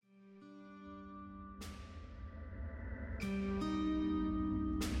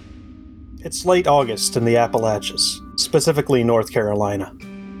It's late August in the Appalachians, specifically North Carolina.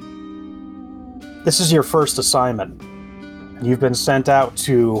 This is your first assignment. You've been sent out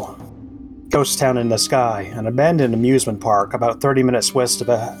to Ghost Town in the Sky, an abandoned amusement park about 30 minutes west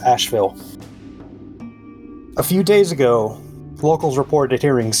of Asheville. A few days ago, locals reported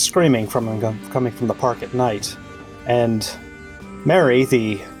hearing screaming coming from the park at night, and Mary,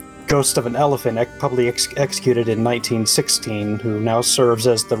 the ghost of an elephant publicly executed in 1916, who now serves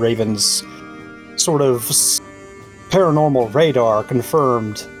as the Raven's sort of paranormal radar,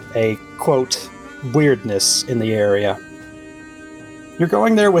 confirmed a, quote, weirdness in the area. You're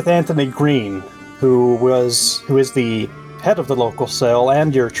going there with Anthony Green, who is the head of the local cell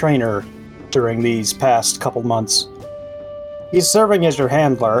and your trainer during these past couple months. He's serving as your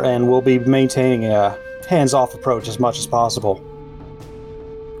handler and will be maintaining a hands-off approach as much as possible.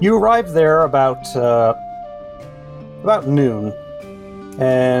 You arrive there about noon,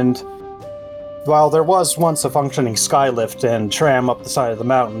 and while there was once a functioning skylift and tram up the side of the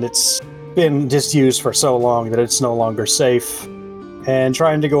mountain, it's been disused for so long that it's no longer safe, and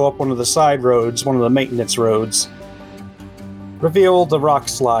trying to go up one of the side roads, one of the maintenance roads, revealed a rock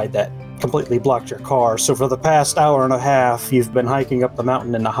slide that completely blocked your car. So for the past hour and a half, you've been hiking up the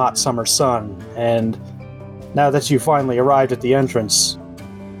mountain in the hot summer sun, and now that you finally arrived at the entrance,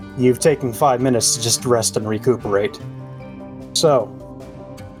 you've taken 5 minutes to just rest and recuperate. So,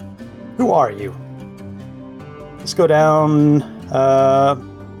 who are you? Let's go down,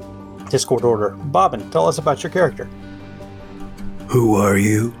 Discord order. Bobbin, tell us about your character. Who are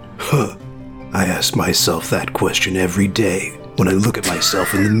you? Huh. I ask myself that question every day when I look at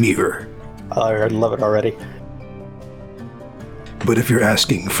myself in the mirror. I love it already. But if you're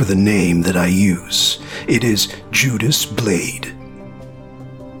asking for the name that I use, it is Judas Blade.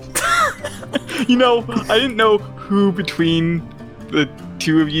 You know, I didn't know who between the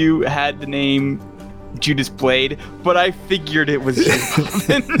two of you had the name Judas Blade, but I figured it was you.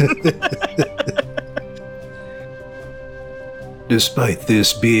 Despite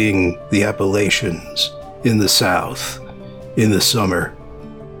this being the Appalachians in the South, in the summer,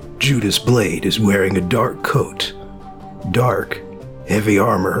 Judas Blade is wearing a dark coat, dark, heavy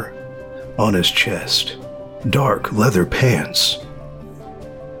armor on his chest, dark leather pants,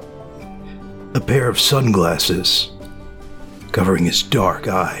 a pair of sunglasses covering his dark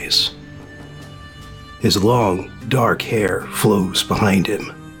eyes. His long, dark hair flows behind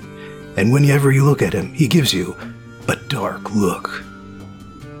him, and whenever you look at him, he gives you a dark look.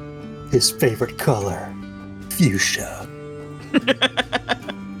 His favorite color, fuchsia.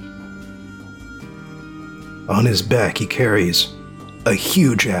 On his back, he carries a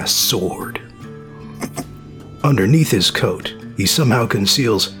huge-ass sword. Underneath his coat, he somehow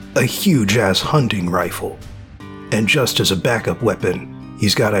conceals a huge-ass hunting rifle. And just as a backup weapon,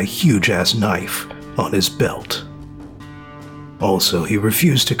 he's got a huge-ass knife on his belt. Also, he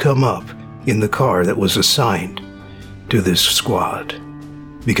refused to come up in the car that was assigned to this squad,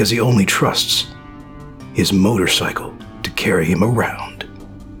 because he only trusts his motorcycle to carry him around.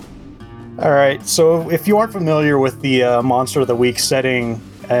 Alright, so if you aren't familiar with the Monster of the Week setting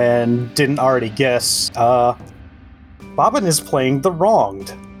and didn't already guess, Bobbin is playing the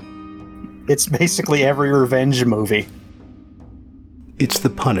Wronged. It's basically every revenge movie. It's the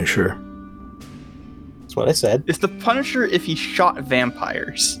Punisher. That's what I said. It's the Punisher if he shot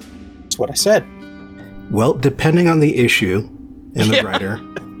vampires. That's what I said. Well, depending on the issue and the writer.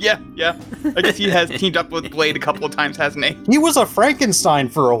 Yeah. I guess he has teamed up with Blade a couple of times, hasn't he? He was a Frankenstein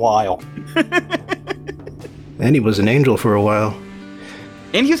for a while. And he was an angel for a while.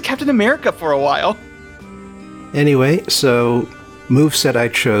 And he was Captain America for a while. Anyway, so moveset I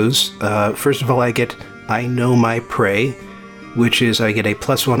chose. First of all, I get I Know My Prey, which is I get a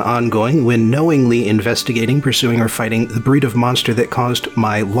 +1 ongoing when knowingly investigating, pursuing, or fighting the breed of monster that caused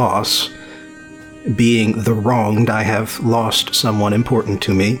my loss. Being the Wronged, I have lost someone important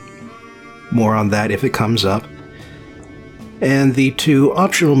to me. More on that if it comes up. And the two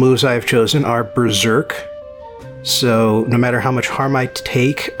optional moves I have chosen are Berserk. So no matter how much harm I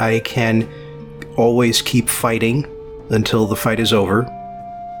take, I can always keep fighting until the fight is over.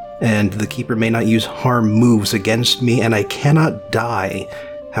 And the Keeper may not use harm moves against me, and I cannot die.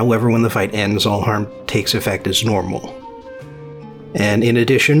 However, when the fight ends, all harm takes effect as normal. And in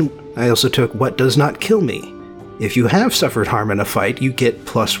addition, I also took What Does Not Kill Me. If you have suffered harm in a fight, you get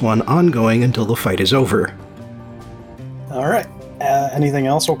 +1 ongoing until the fight is over. Alright. Anything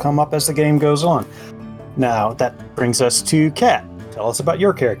else will come up as the game goes on. Now, that brings us to Kat. Tell us about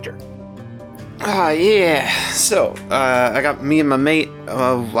your character. Yeah. So, I got me and my mate,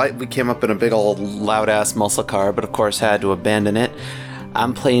 we came up in a big old loud-ass muscle car, but of course had to abandon it.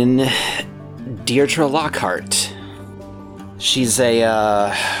 I'm playing Deirdre Lockhart. She's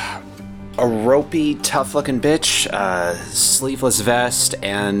a ropey, tough-looking bitch, sleeveless vest,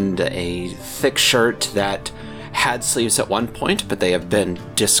 and a thick shirt that had sleeves at one point, but they have been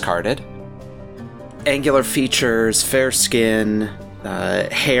discarded. Angular features, fair skin,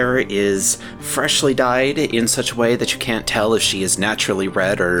 hair is freshly dyed in such a way that you can't tell if she is naturally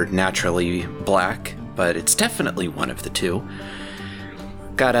red or naturally black, but it's definitely one of the two.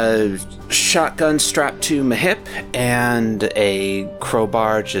 Got a shotgun strapped to my hip and a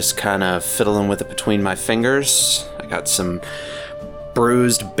crowbar just kind of fiddling with it between my fingers. I got some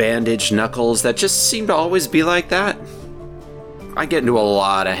bruised, bandaged knuckles that just seem to always be like that. I get into a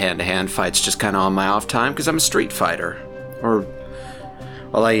lot of hand-to-hand fights just kind of on my off time because I'm a street fighter. Or,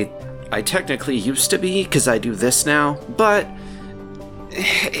 well, I technically used to be because I do this now, but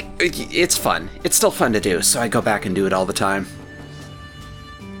it's fun. It's still fun to do, so I go back and do it all the time.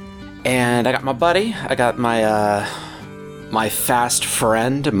 And I got my buddy, I got my my fast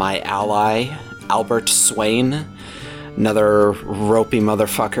friend, my ally, Albert Swain, another ropey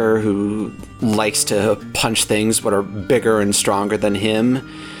motherfucker who likes to punch things but are bigger and stronger than him.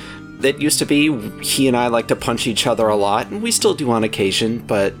 It used to be he and I like to punch each other a lot, and we still do on occasion,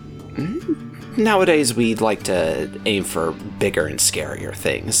 but nowadays we like to aim for bigger and scarier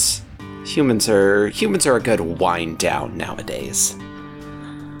things. Humans are a good wind down nowadays.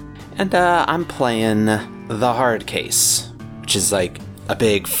 And I'm playing the hard case, which is like a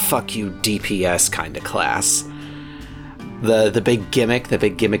big fuck you DPS kind of class. The big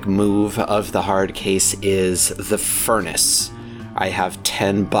gimmick move of the hard case is the furnace. I have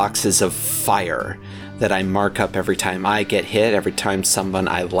 10 boxes of fire that I mark up every time I get hit, every time someone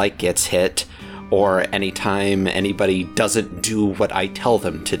I like gets hit, or anytime anybody doesn't do what I tell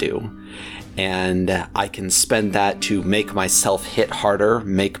them to do. And I can spend that to make myself hit harder,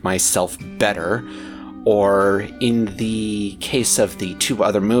 make myself better, or in the case of the two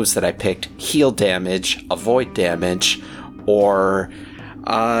other moves that I picked, heal damage, avoid damage, or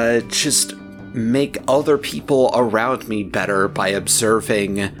just make other people around me better by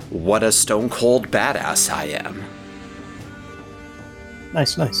observing what a stone cold badass I am.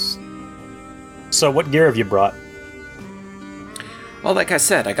 Nice. So what gear have you brought? Well, like I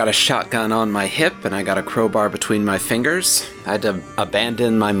said, I got a shotgun on my hip and I got a crowbar between my fingers. I had to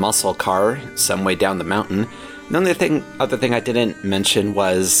abandon my muscle car some way down the mountain. The only other thing I didn't mention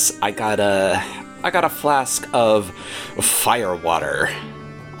was I got a flask of fire water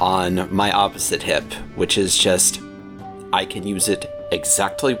on my opposite hip, which is just, I can use it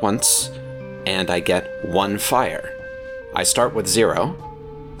exactly once and I get 1 fire. I start with 0,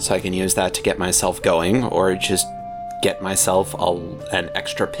 so I can use that to get myself going or just get myself an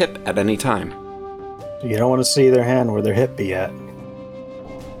extra pip at any time. You don't want to see their hand where their hip be at.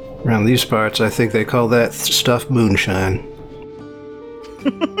 Around these parts, I think they call that stuff moonshine.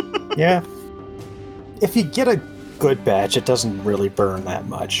 Yeah. If you get a good batch, it doesn't really burn that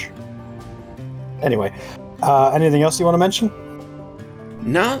much. Anyway, anything else you want to mention?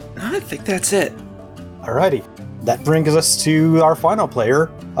 No, I think that's it. Alrighty. That brings us to our final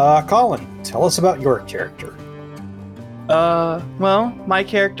player, Colin. Tell us about your character. Well, my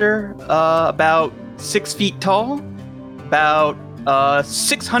character, about 6 feet tall, about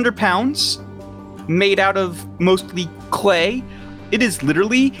 600 pounds, made out of mostly clay. It is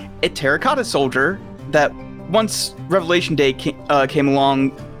literally a terracotta soldier that once Revelation Day came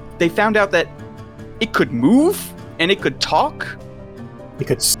along, they found out that it could move and it could talk. It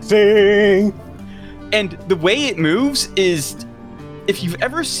could sing. And the way it moves is, if you've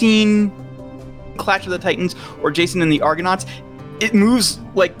ever seen Clash of the Titans or Jason and the Argonauts, it moves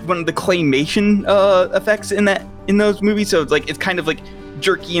like one of the claymation effects in those movies. So it's like it's kind of like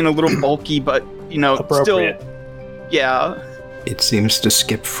jerky and a little bulky, but appropriate. Still, yeah. It seems to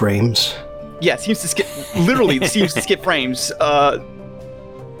skip frames. Yeah, it seems to skip. Literally, it seems to skip frames.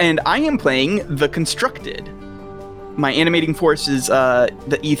 And I am playing the Constructed. My animating force is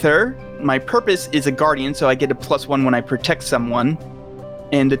the Ether. My purpose is a Guardian, so I get a +1 when I protect someone.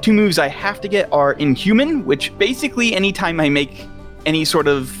 And the 2 moves I have to get are Inhuman, which basically anytime I make any sort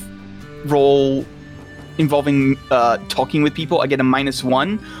of roll involving talking with people, I get a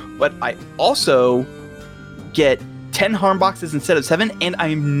 -1. But I also get 10 harm boxes instead of 7, and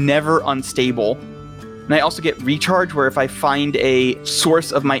I'm never unstable. And I also get Recharge, where if I find a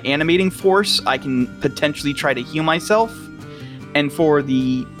source of my animating force, I can potentially try to heal myself. And for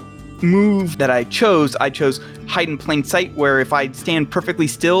the move that I chose Hide in Plain Sight, where if I stand perfectly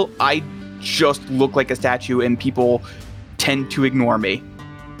still, I just look like a statue and people tend to ignore me.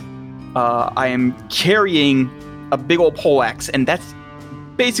 I am carrying a big old poleaxe, and that's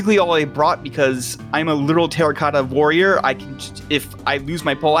basically all I brought because I'm a literal terracotta warrior. I can, if I lose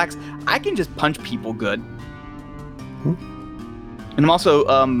my poleaxe, I can just punch people good. And I'm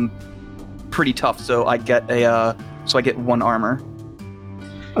also pretty tough, so I get 1 armor.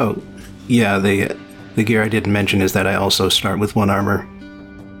 Oh, yeah. The gear I didn't mention is that I also start with 1 armor.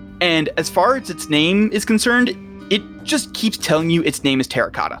 And as far as its name is concerned, it just keeps telling you its name is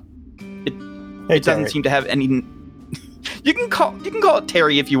terracotta. It doesn't seem to have any. You can call it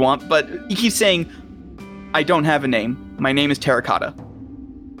Terry if you want, but he keeps saying, "I don't have a name. My name is Terracotta."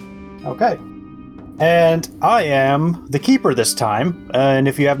 Okay. And I am the keeper this time, and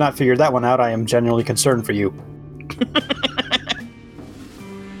if you have not figured that one out, I am genuinely concerned for you.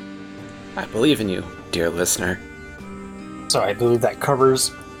 I believe in you, dear listener. So I believe that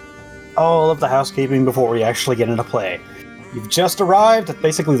covers all of the housekeeping before we actually get into play. You've just arrived at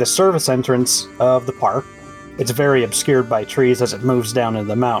basically the service entrance of the park. It's very obscured by trees as it moves down into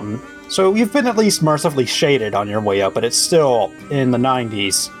the mountain, so you've been at least mercifully shaded on your way up, but it's still in the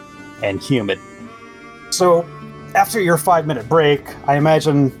 90s and humid. So, after your 5-minute break, I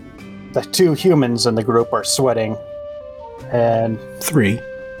imagine the 2 humans in the group are sweating, and... 3.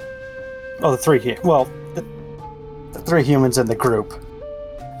 Oh, the 3... Well, the 3 humans in the group,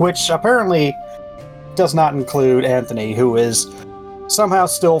 which apparently does not include Anthony, who is somehow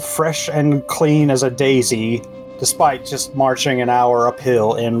still fresh and clean as a daisy, despite just marching an hour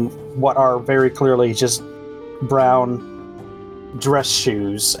uphill in what are very clearly just brown dress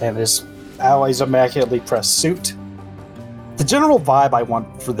shoes and his ally's immaculately pressed suit. The general vibe I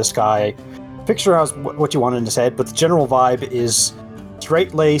want for this guy, picture out what you want in his head, but the general vibe is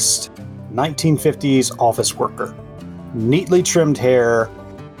straight-laced 1950s office worker. Neatly trimmed hair,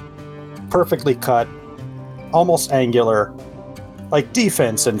 perfectly cut, almost angular, like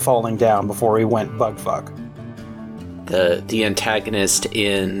defense in Falling Down before he went bug fuck. The antagonist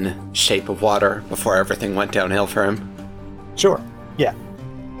in Shape of Water before everything went downhill for him. Sure, yeah.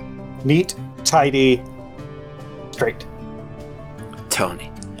 Neat, tidy, straight.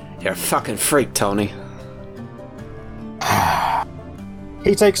 Tony. You're a fucking freak, Tony.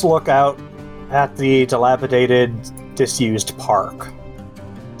 He takes a look out at the dilapidated, disused park,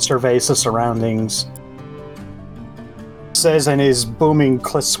 surveys the surroundings, says in his booming,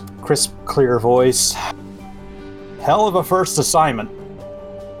 crisp, clear voice, "Hell of a first assignment."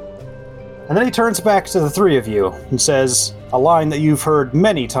 And then he turns back to the 3 of you and says a line that you've heard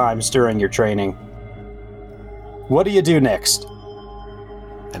many times during your training. "What do you do next?"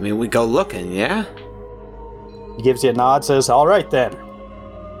 I mean, we go looking, yeah? He gives you a nod, says, "All right then."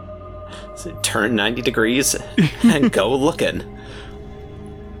 So turn 90 degrees and go looking.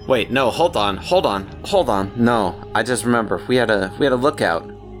 Wait, no, hold on. No, I just remember we had a lookout.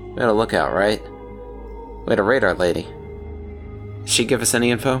 We had a lookout, right? We had a radar lady. Did she give us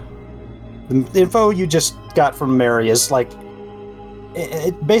any info? The info you just got from Mary is like,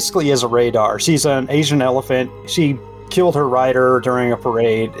 it basically is a radar. She's an Asian elephant. She killed her rider during a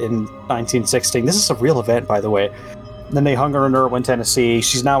parade in 1916. This is a real event, by the way. And then they hung her in Irwin, Tennessee.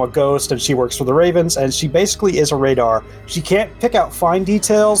 She's now a ghost, and she works for the Ravens, and she basically is a radar. She can't pick out fine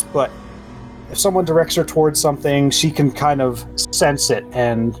details, but if someone directs her towards something, she can kind of sense it,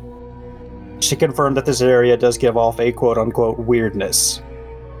 and she confirmed that this area does give off a quote-unquote weirdness.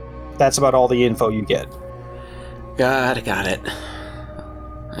 That's about all the info you get. Got it.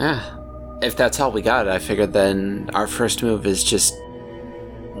 Yeah. If that's all we got, I figured then our first move is just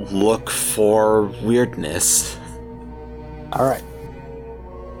look for weirdness. All right.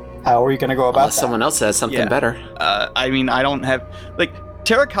 How are you going to go about Unless that? someone else has something better. I mean, I don't have... Like,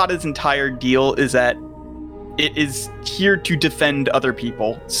 Terracotta's entire deal is that it is here to defend other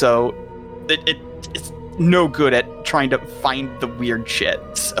people, so it's no good at trying to find the weird shit,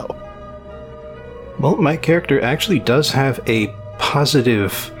 so... Well, my character actually does have a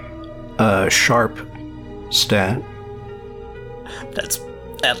positive sharp stat. That's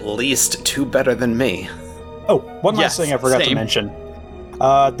at least 2 better than me. Oh, one last thing I forgot to mention.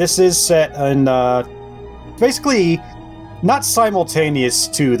 This is set in, basically, not simultaneous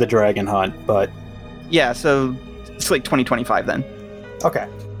to the Dragon Hunt, but... Yeah, so it's like 2025 then. Okay.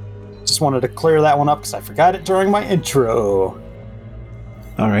 Just wanted to clear that one up because I forgot it during my intro.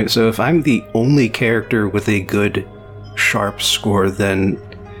 Alright, so if I'm the only character with a good sharp score, then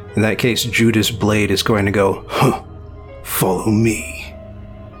in that case, Judas Blade is going to go, "Huh, follow me."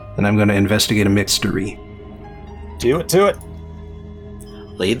 And I'm going to investigate a mystery. Do it.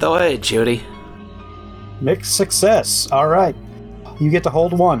 Lead the way, Judy. Mixed success. All right. You get to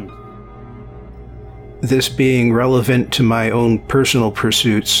hold 1. This being relevant to my own personal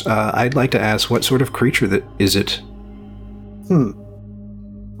pursuits, I'd like to ask what sort of creature that is it?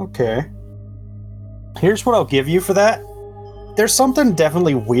 Okay. Here's what I'll give you for that. There's something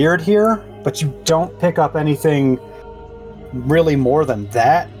definitely weird here, but you don't pick up anything really more than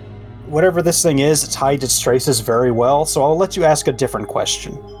that. Whatever this thing is, it hides its traces very well, so I'll let you ask a different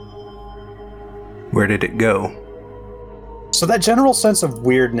question. Where did it go? So that general sense of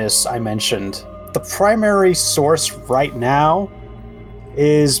weirdness I mentioned, the primary source right now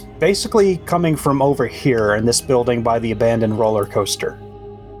is basically coming from over here in this building by the abandoned roller coaster.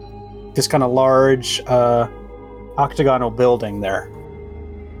 This kind of large, octagonal building there.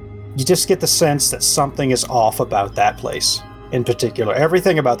 You just get the sense that something is off about that place in particular.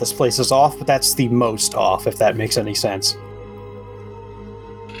 Everything about this place is off, but that's the most off, if that makes any sense.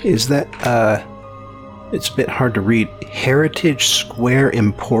 Is that, it's a bit hard to read. Heritage Square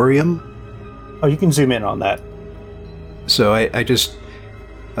Emporium? Oh, you can zoom in on that. So I just...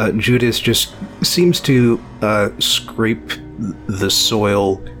 Judas just seems to scrape the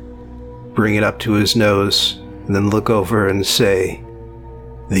soil, bring it up to his nose, and then look over and say,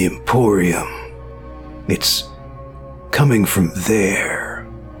 "The Emporium. It's coming from there."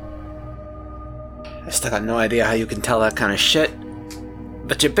 I still got no idea how you can tell that kind of shit,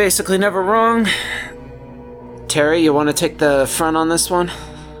 but you're basically never wrong. Terry, you want to take the front on this one?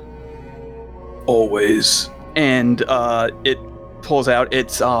 Always. And it pulls out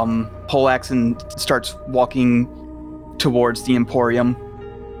its poleaxe and starts walking towards the Emporium.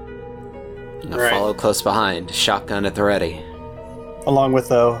 I'll follow close behind, shotgun at the ready. Along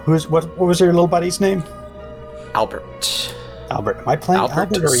with what was your little buddy's name? Albert. Albert. Am I playing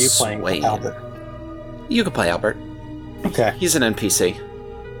Albert or are you playing Swain. Albert? You can play Albert. Okay. He's an NPC.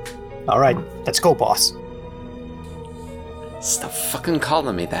 All right. Let's go, boss. Stop fucking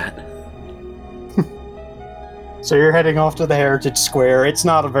calling me that. So you're heading off to the Heritage Square. It's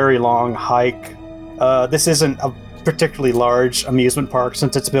not a very long hike. This isn't a particularly large amusement park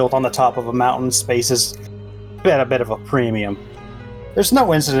since it's built on the top of a mountain. Space is at a bit of a premium. There's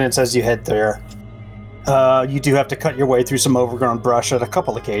no incidents as you head there. You do have to cut your way through some overgrown brush at a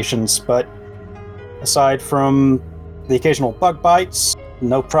couple occasions, but aside from the occasional bug bites,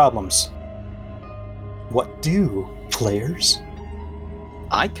 no problems. What do, players?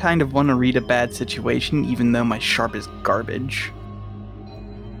 I kind of want to read a bad situation, even though my sharp is garbage.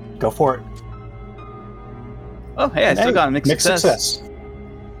 Go for it. Oh, hey, I still got a mixed success.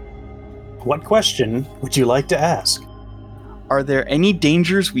 What question would you like to ask? Are there any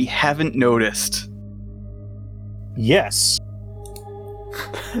dangers we haven't noticed? Yes.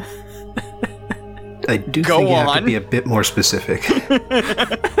 I do Go think you have to on. be a bit more specific.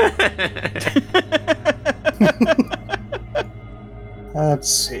 Let's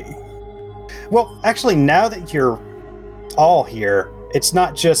see. Well, actually, now that you're all here, it's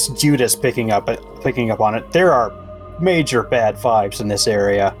not just Judas picking up on it. There are major bad vibes in this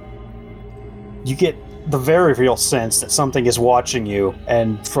area. You get the very real sense that something is watching you,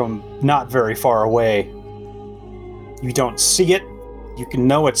 and from not very far away. You don't see it. You can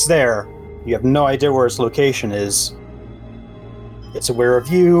know it's there. You have no idea where its location is. It's aware of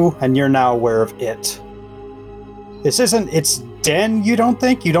you, and you're now aware of it. This isn't its den, you don't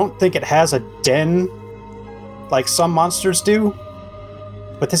think? You don't think it has a den like some monsters do?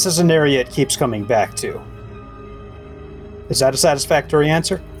 But this is an area it keeps coming back to. Is that a satisfactory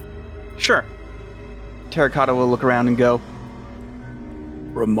answer? Sure. Terracotta will look around and go,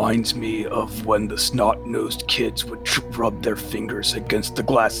 "Reminds me of when the snot-nosed kids would rub their fingers against the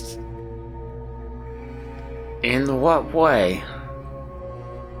glass." In what way?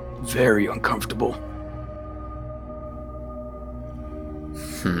 Very uncomfortable.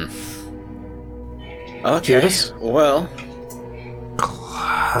 Okay, Judas? well...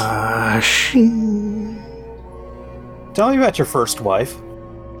 Tell me about your first wife.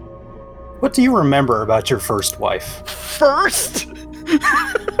 What do you remember about your first wife? First?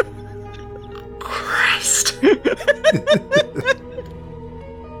 Christ.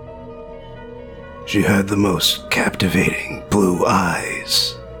 She had the most captivating blue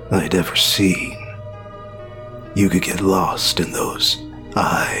eyes I'd ever seen. You could get lost in those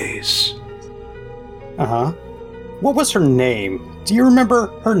eyes. Uh-huh. What was her name? Do you remember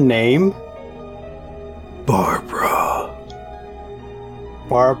her name? Barbara.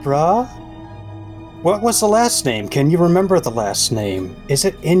 Barbara? What was the last name? Can you remember the last name? Is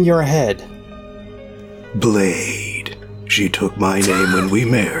it in your head? Blade. She took my name when we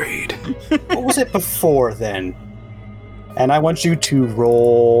married. What was it before then? And I want you to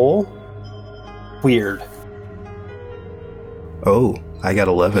roll... weird. Oh, I got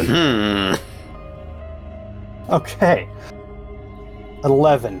 11. Okay.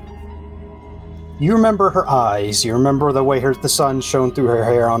 11. You remember her eyes. You remember the way the sun shone through her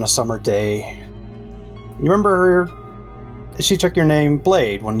hair on a summer day. You remember she took your name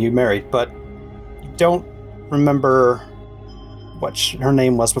Blade when you married, but you don't remember what her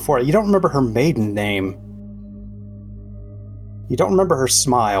name was before. You don't remember her maiden name. You don't remember her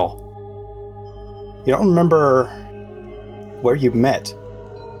smile. You don't remember where you met.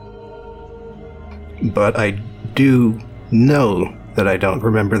 But I do know that I don't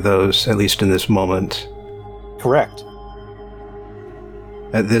remember those, at least in this moment. Correct.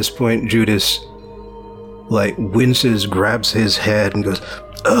 At this point, Judas, winces, grabs his head, and goes,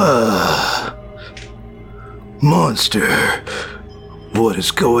 "Ugh! Monster, what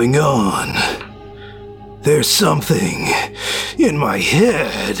is going on? There's something in my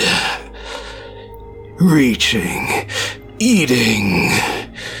head. Reaching, eating.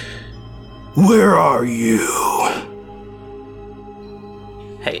 Where are you?"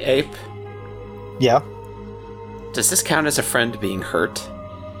 Hey, Ape, Yeah. does this count as a friend being hurt?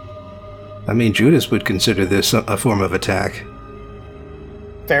 I mean, Judas would consider this a form of attack.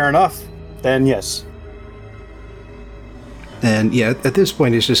 Fair enough. Then yes. And yeah, at this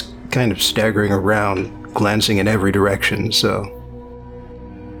point, he's just kind of staggering around, glancing in every direction, so...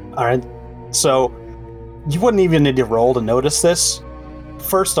 Alright. So, you wouldn't even need to roll to notice this.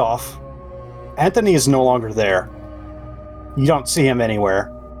 First off, Anthony is no longer there. You don't see him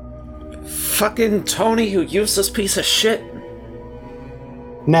anywhere. Fucking Tony, you useless piece of shit.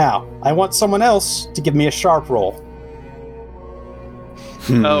 Now, I want someone else to give me a sharp roll.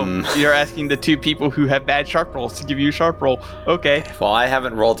 Oh, you're asking the two people who have bad sharp rolls to give you a sharp roll. Okay. Well, I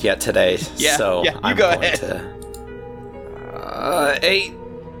haven't rolled yet today, Yeah, so yeah, you I'm go going ahead. to... 8.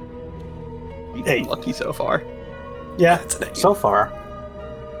 You've been lucky so far. Yeah, That's an 8. so far.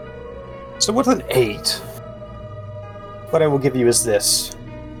 So with an 8, what I will give you is this.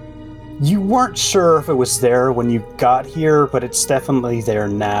 You weren't sure if it was there when you got here, but it's definitely there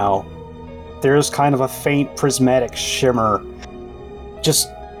now. There's kind of a faint prismatic shimmer just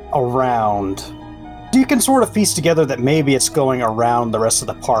around. You can sort of piece together that maybe it's going around the rest of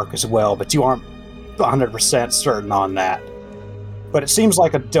the park as well, but you aren't 100% certain on that. But it seems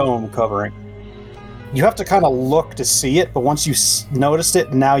like a dome covering. You have to kind of look to see it, but once you noticed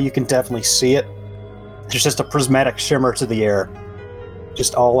it, now you can definitely see it. There's just a prismatic shimmer to the air.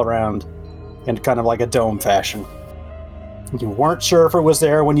 Just all around. In kind of like a dome fashion. You weren't sure if it was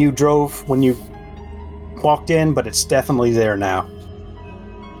there when you walked in, but it's definitely there now.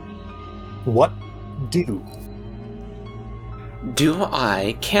 What do?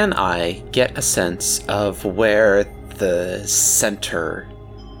 Can I get a sense of where the center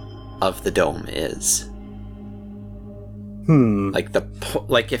of the dome is?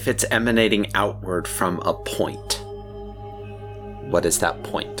 Like if it's emanating outward from a point. What is that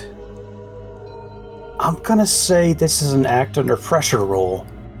point? I'm gonna say this is an act under pressure roll.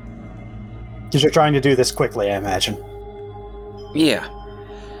 Because you're trying to do this quickly, I imagine. Yeah.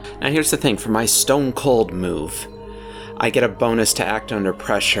 Now here's the thing, for my stone cold move, I get a bonus to act under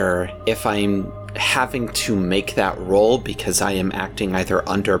pressure if I'm having to make that roll because I am acting either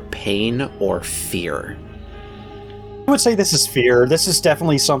under pain or fear. I would say this is fear. This is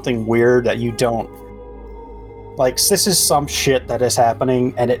definitely something weird that you don't... Like, this is some shit that is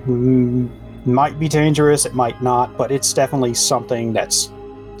happening, and it might be dangerous, it might not, but it's definitely something that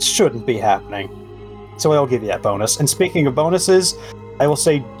shouldn't be happening. So I'll give you that bonus. And speaking of bonuses, I will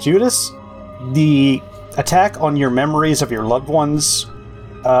say, Judas, the attack on your memories of your loved ones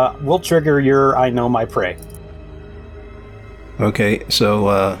will trigger your I Know My Prey. Okay,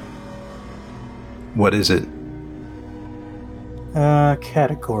 so, what is it?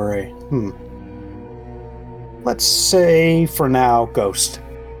 Category. Let's say, for now, Ghost.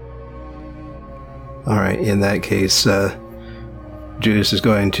 Alright, in that case, Judas is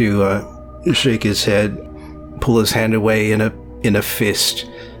going to shake his head, pull his hand away in a fist.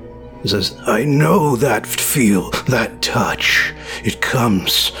 He says, "I know that feel, that touch. It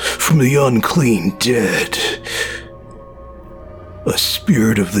comes from the unclean dead. A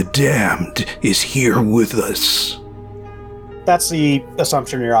spirit of the damned is here with us." That's the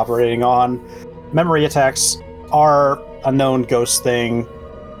assumption you're operating on. Memory attacks are a known ghost thing.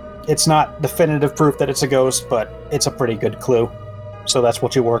 It's not definitive proof that it's a ghost, but it's a pretty good clue. So that's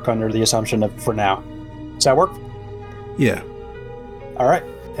what you work under the assumption of for now. Does that work? Yeah. Alright.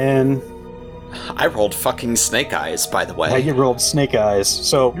 And I rolled fucking snake eyes, by the way. you rolled snake eyes.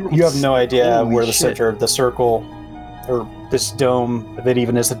 So you have no idea Holy where the shit. center of the circle, or this dome, if it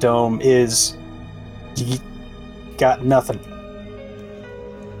even is a dome, is. You got nothing.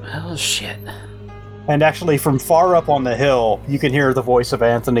 Oh, shit. And actually, from far up on the hill, you can hear the voice of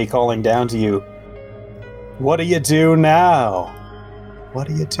Anthony calling down to you. What do you do now? What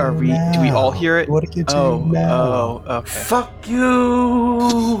do you do now? Do we all hear it? What do you do now? Oh, okay. Fuck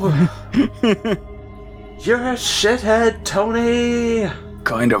you! You're a shithead, Tony!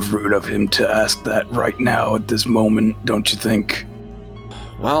 Kind of rude of him to ask that right now at this moment, don't you think?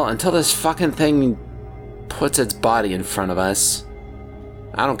 Well, until this fucking thing puts its body in front of us,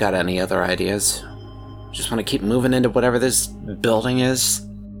 I don't got any other ideas. Just want to keep moving into whatever this building is.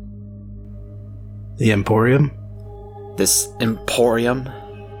 The Emporium? This emporium.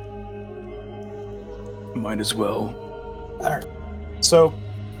 Might as well. Alright. So,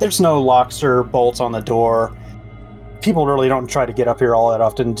 there's no locks or bolts on the door. People really don't try to get up here all that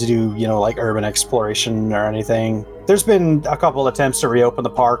often to do, like urban exploration or anything. There's been a couple attempts to reopen the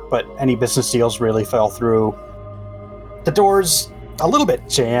park, but any business deals really fell through. The door's a little bit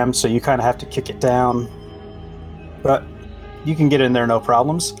jammed, so you kind of have to kick it down. But you can get in there no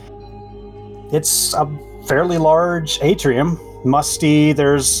problems. It's a fairly large atrium. Musty,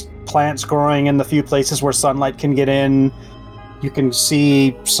 there's plants growing in the few places where sunlight can get in. You can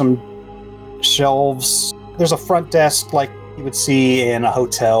see some shelves. There's a front desk like you would see in a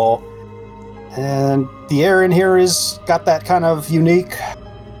hotel. And the air in here is got that kind of unique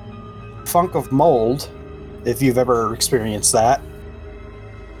funk of mold, if you've ever experienced that.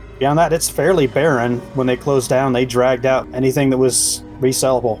 Beyond that, it's fairly barren. When they closed down, they dragged out anything that was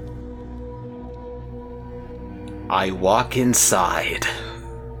resellable. I walk inside.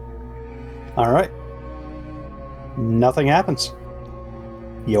 Alright. Nothing happens.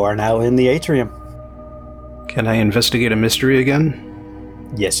 You are now in the atrium. Can I investigate a mystery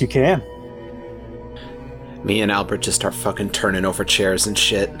again? Yes, you can. Me and Albert just start fucking turning over chairs and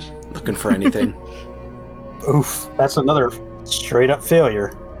shit, looking for anything. Oof, that's another straight up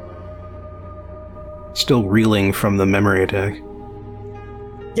failure. Still reeling from the memory attack.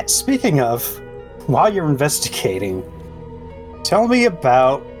 Yeah, speaking of, while you're investigating, tell me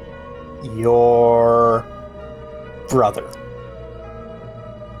about your brother.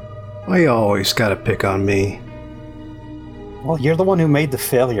 Why you always gotta pick on me? Well, you're the one who made the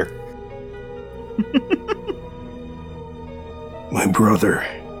failure. My brother,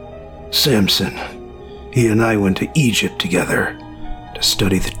 Samson. He and I went to Egypt together to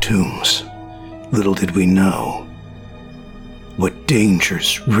study the tombs. Little did we know what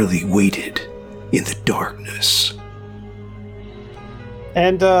dangers really waited in the darkness.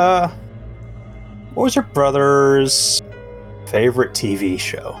 And, what was your brother's favorite TV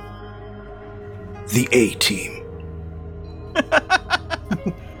show? The A-Team.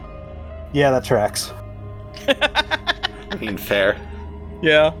 Yeah, that tracks. I mean, fair.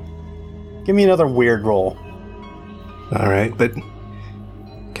 Yeah. Give me another weird roll. Alright, but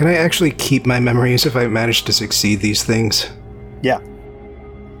can I actually keep my memories if I manage to succeed these things? Yeah.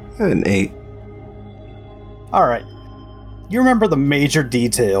 An 8. Alright. You remember the major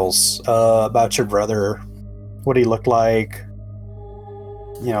details about your brother, what he looked like,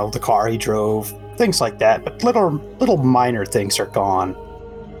 the car he drove, things like that, but little minor things are gone.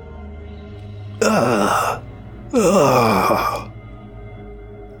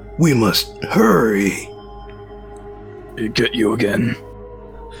 We must hurry. It get you again.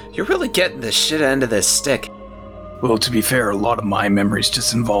 You're really getting the shit end of this stick. Well, to be fair, a lot of my memories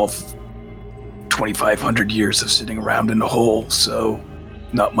just involve 2,500 years of sitting around in a hole, so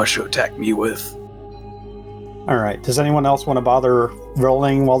not much to attack me with. Alright, does anyone else want to bother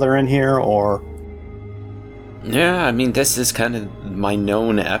rolling while they're in here, or... Yeah, I mean, this is kind of my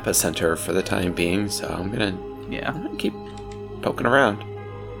known epicenter for the time being, so I'm gonna keep poking around.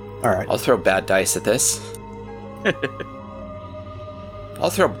 Alright. I'll throw bad dice at this.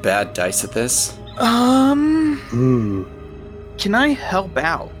 Can I help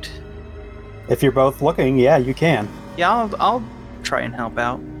out? If you're both looking, yeah, you can. Yeah, I'll try and help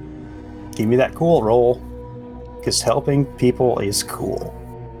out. Give me that cool roll, because helping people is cool.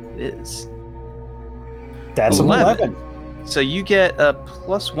 It is. That's 11. So you get a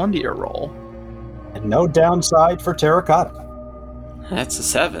 +1 to your roll. And no downside for terracotta. That's a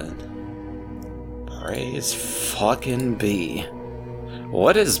 7. Praise fucking be.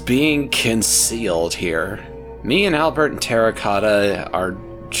 What is being concealed here? Me and Albert and Terracotta are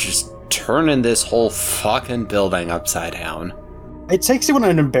just turning this whole fucking building upside down. It takes you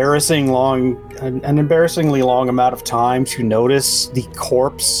an embarrassingly long amount of time to notice the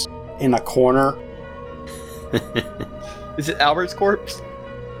corpse in a corner. Is it Albert's corpse?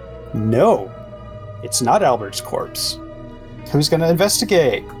 No, it's not Albert's corpse. Who's going to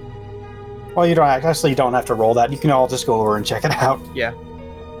investigate? Well, you don't have to roll that. You can all just go over and check it out. Yeah.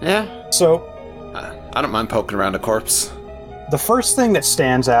 Yeah. So, I don't mind poking around a corpse. the first thing that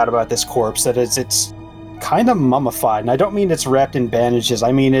stands out about this corpse that is it's kind of mummified. And I don't mean it's wrapped in bandages,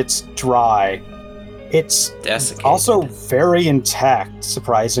 I mean it's dry. It's Desiccated. also very intact,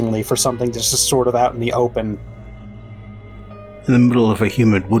 surprisingly, for something that's just sort of out in the open. In the middle of a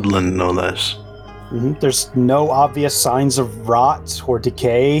humid woodland, no less. There's no obvious signs of rot or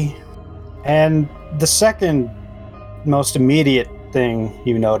decay. And the second most immediate thing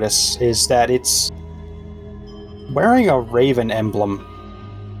you notice is that it's wearing a raven emblem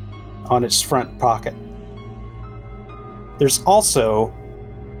on its front pocket. There's also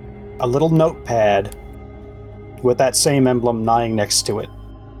a little notepad with that same emblem lying next to it.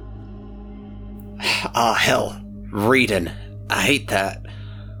 Ah, hell. Reading. I hate that.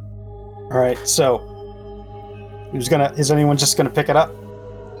 Alright, so is anyone just gonna pick it up?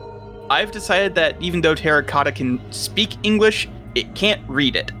 I've decided that even though Terracotta can speak English, it can't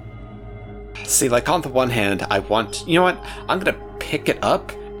read it. See, like, on the one hand, you know what? I'm gonna pick it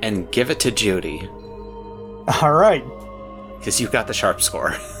up and give it to Judy. Alright. Because you got the sharp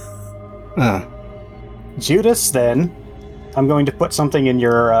score. Judas, then, I'm going to put something in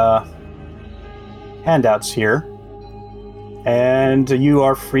your handouts here. And you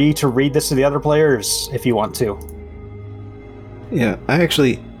are free to read this to the other players if you want to. Yeah, I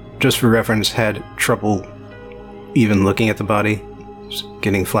actually, just for reference, had trouble even looking at the body. Just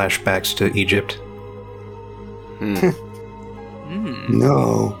getting flashbacks to Egypt.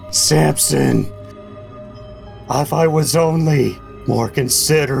 No, Samson. If I was only more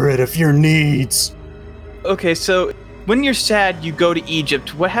considerate of your needs. Okay, so when you're sad, you go to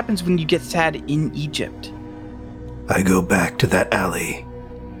Egypt. What happens when you get sad in Egypt? I go back to that alley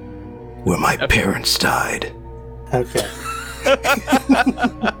where my parents died. Okay.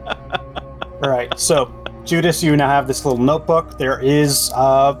 Alright, so, Judas, you now have this little notebook. There is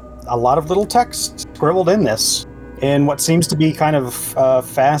a lot of little text scribbled in this, in what seems to be kind of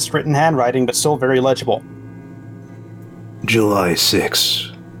fast-written handwriting, but still very legible. July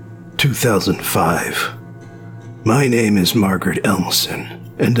 6, 2005. My name is Margaret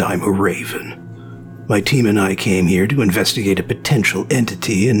Elmson, and I'm a raven. My team and I came here to investigate a potential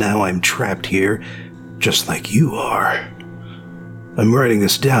entity, and now I'm trapped here, just like you are. I'm writing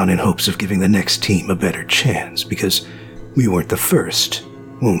this down in hopes of giving the next team a better chance, because we weren't the first,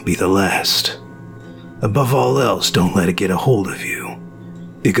 won't be the last. Above all else, don't let it get a hold of you.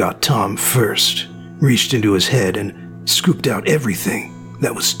 It got Tom first, reached into his head and scooped out everything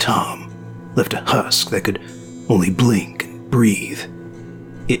that was Tom, left a husk that could only blink and breathe.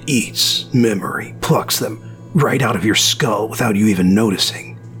 It eats memory, plucks them right out of your skull without you even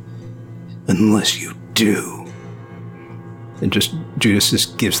noticing. Unless you do. And Judas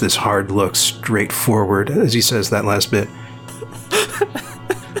just gives this hard look straight forward as he says that last bit.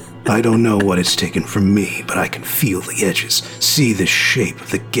 I don't know what it's taken from me, but I can feel the edges, see the shape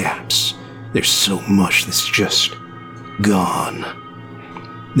of the gaps. There's so much that's just gone.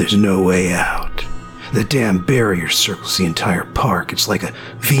 There's no way out. The damn barrier circles the entire park. It's like a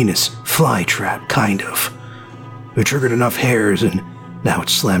Venus flytrap, kind of. We triggered enough hairs and now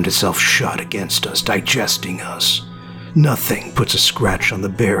it's slammed itself shut against us, digesting us. Nothing puts a scratch on the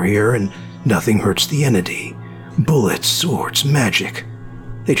barrier and nothing hurts the entity. Bullets, swords, magic.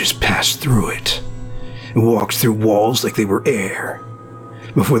 They just pass through it. It walks through walls like they were air.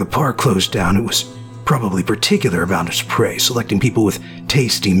 Before the park closed down, it was probably particular about its prey, selecting people with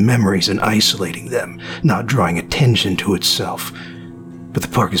tasty memories and isolating them, not drawing attention to itself. But the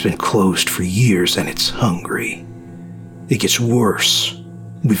park has been closed for years and it's hungry. It gets worse.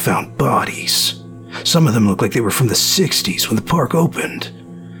 We found bodies. Some of them looked like they were from the 60s when the park opened.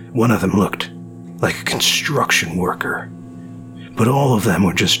 One of them looked like a construction worker. But all of them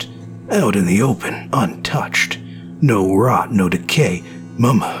were just out in the open, untouched. No rot, no decay.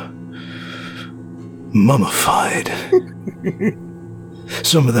 Mummified.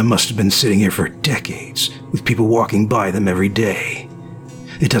 Some of them must have been sitting here for decades, with people walking by them every day.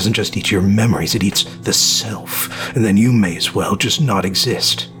 It doesn't just eat your memories, it eats the self, and then you may as well just not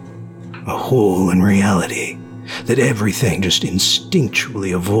exist. A hole in reality that everything just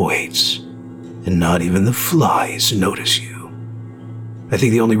instinctually avoids, and not even the flies notice you. I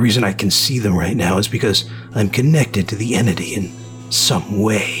think the only reason I can see them right now is because I'm connected to the entity in some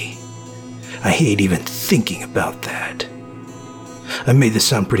way. I hate even thinking about that. I made this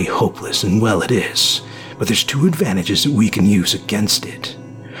sound pretty hopeless, and well, it is, but there's two advantages that we can use against it.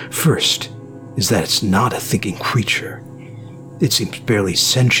 First is that it's not a thinking creature. It seems barely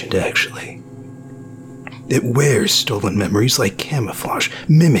sentient, actually. It wears stolen memories like camouflage,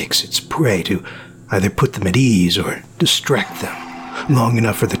 mimics its prey to either put them at ease or distract them, long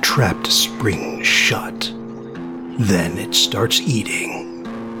enough for the trap to spring shut. Then it starts eating,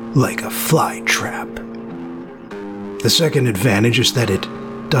 like a fly trap. The second advantage is that it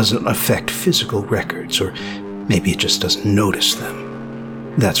doesn't affect physical records, or maybe it just doesn't notice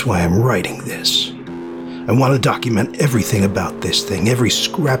them. That's why I'm writing this. I want to document everything about this thing, every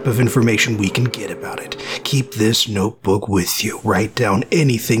scrap of information we can get about it. Keep this notebook with you. Write down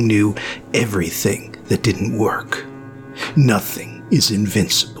anything new, everything that didn't work. Nothing is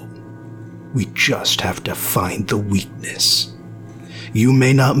invincible. We just have to find the weakness. You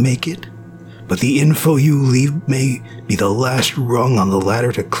may not make it, but the info you leave may be the last rung on the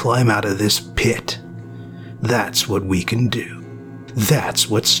ladder to climb out of this pit. That's what we can do. That's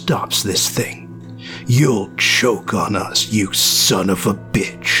what stops this thing. You'll choke on us, you son of a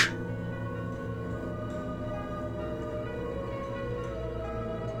bitch.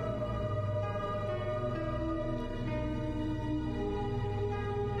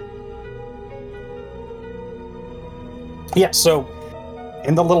 Yeah, so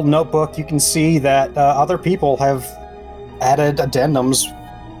in the little notebook, you can see that other people have added addendums,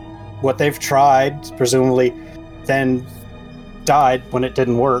 what they've tried, presumably, then died when it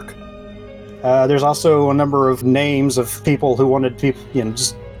didn't work. There's also a number of names of people who wanted people,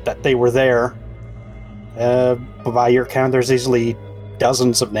 just that they were there. By your count, there's easily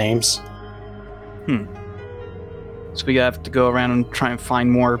dozens of names. So we have to go around and try and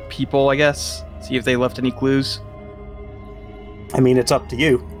find more people, I guess? See if they left any clues? I mean, it's up to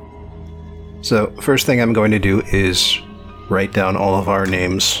you. So, first thing I'm going to do is write down all of our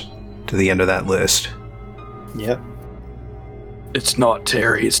names to the end of that list. Yep. It's not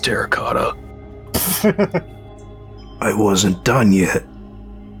Terry, it's Terracotta. I wasn't done yet.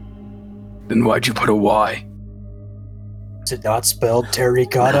 Then why'd you put a Y? Is it not spelled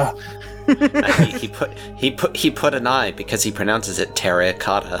terracotta? he put an I because he pronounces it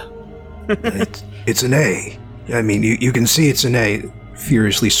terracotta. It's an A. I mean, you can see it's an A,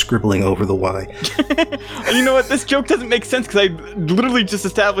 furiously scribbling over the Y. You know what? This joke doesn't make sense because I literally just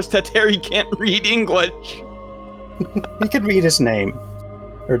established that Terry can't read English. You could read his name.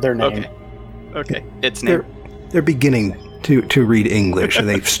 Or their name. Okay. Its name. They're beginning to read English, and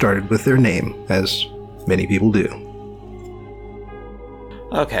they've started with their name, as many people do.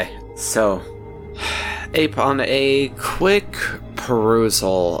 Okay, so Ape, on a quick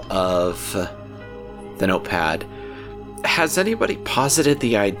perusal of the notepad, has anybody posited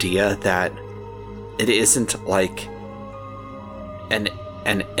the idea that it isn't like an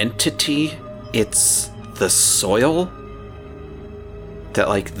entity, it's the soil? That,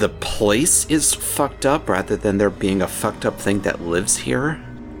 like, the place is fucked up rather than there being a fucked up thing that lives here?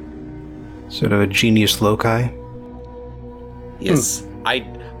 Sort of a genius loci? Yes.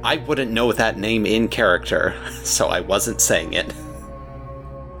 I wouldn't know that name in character, so I wasn't saying it.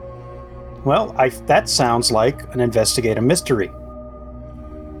 Well, that sounds like an investigative mystery.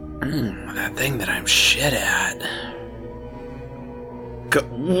 That thing that I'm shit at.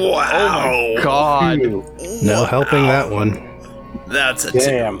 Wow! Oh my god! No helping that one. That's a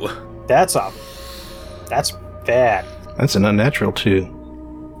Damn. 2. That's bad. That's an unnatural 2.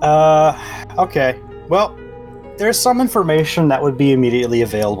 Okay. Well, there's some information that would be immediately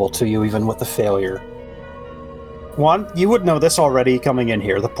available to you even with the failure. One, you would know this already coming in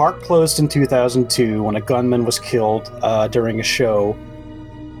here. The park closed in 2002 when a gunman was killed during a show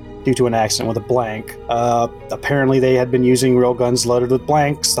due to an accident with a blank. Apparently they had been using real guns loaded with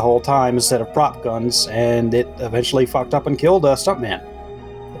blanks the whole time instead of prop guns, and it eventually fucked up and killed a stuntman.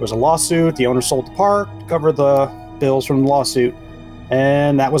 There was a lawsuit, the owner sold the park, covered the bills from the lawsuit,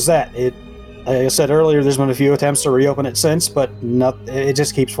 and that was that. Like I said earlier, there's been a few attempts to reopen it since, but it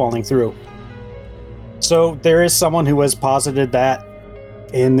just keeps falling through. So there is someone who has posited that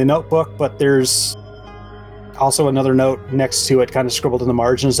in the notebook, but there's also another note next to it, kind of scribbled in the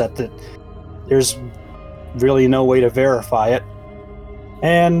margins, that there's really no way to verify it.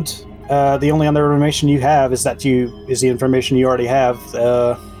 And the only other information you have is the information you already have,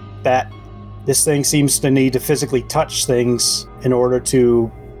 that this thing seems to need to physically touch things in order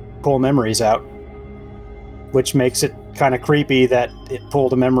to pull memories out, which makes it kind of creepy that it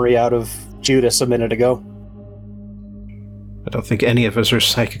pulled a memory out of Judas a minute ago. I don't think any of us are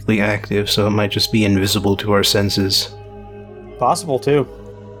psychically active, so it might just be invisible to our senses. Possible, too.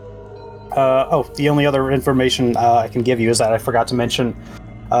 The only other information I can give you is that I forgot to mention,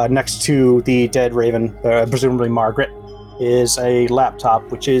 next to the dead Raven, presumably Margaret, is a laptop,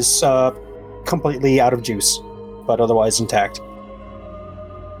 which is completely out of juice, but otherwise intact.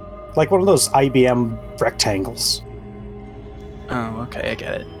 Like one of those IBM rectangles. Oh, okay, I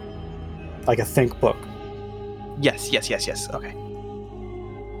get it. Like a think book. Yes, okay.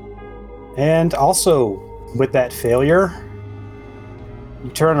 And also, with that failure, you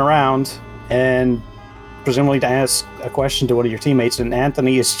turn around and presumably to ask a question to one of your teammates, and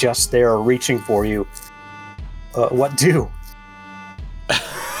Anthony is just there reaching for you. What do?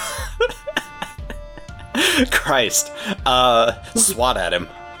 Christ. Swat at him.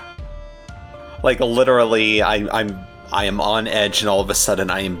 Like, literally, I am on edge, and all of a sudden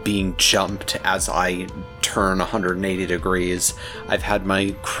I am being jumped as I turn 180 degrees. I've had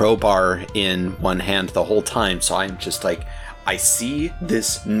my crowbar in one hand the whole time, so I'm just like, I see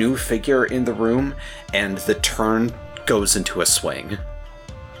this new figure in the room, and the turn goes into a swing.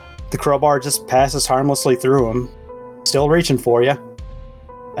 The crowbar just passes harmlessly through him, still reaching for you.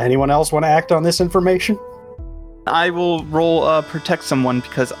 Anyone else want to act on this information? I will roll protect someone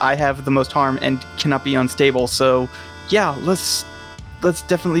because I have the most harm and cannot be unstable. So, yeah, let's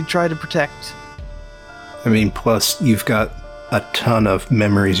definitely try to protect. I mean, plus you've got a ton of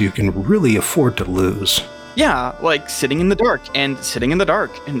memories you can really afford to lose. Yeah, like sitting in the dark and sitting in the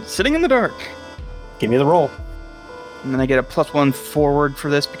dark and sitting in the dark. Give me the roll. And then I get a +1 forward for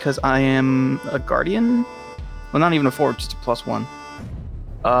this because I am a guardian. Well, not even a forward, just a +1.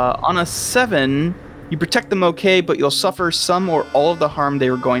 On a 7, you protect them okay, but you'll suffer some or all of the harm they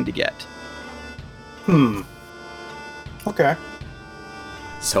were going to get. Okay.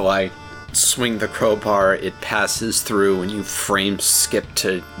 So I swing the crowbar, it passes through, and you frame skip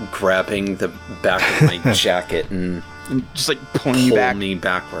to grabbing the back of my jacket and just like pulling you back. pull me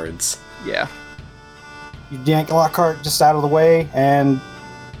backwards. Yeah. You yank Lockhart just out of the way, and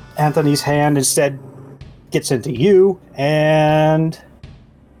Anthony's hand instead gets into you, and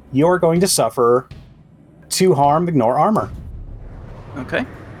you're going to suffer 2 harm, ignore armor. Okay.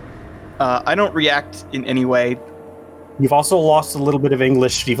 I don't react in any way. You've also lost a little bit of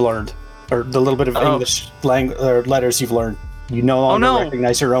English you've learned, or the little bit of English letters you've learned. You no longer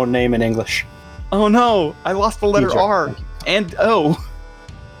recognize your own name in English. Oh no! I lost the letter R and O.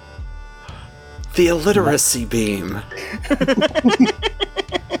 The illiteracy beam.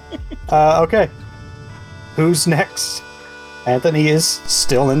 Okay. Who's next? Anthony is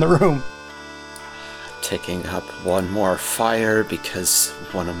still in the room. Taking up one more fire because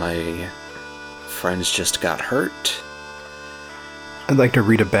one of my friends just got hurt. I'd like to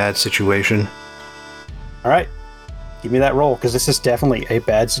read a bad situation. All right. Give me that roll, because this is definitely a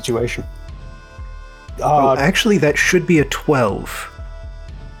bad situation. Actually, that should be a 12.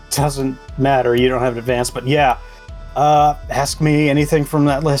 Doesn't matter. You don't have an advance, but yeah. Ask me anything from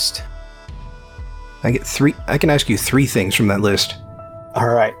that list. I get 3. I can ask you 3 things from that list. All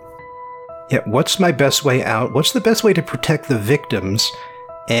right. Yeah, what's my best way out? What's the best way to protect the victims?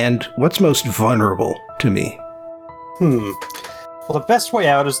 And what's most vulnerable to me? Well, the best way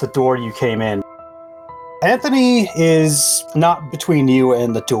out is the door you came in. Anthony is not between you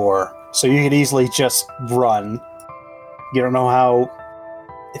and the door, so you could easily just run. You don't know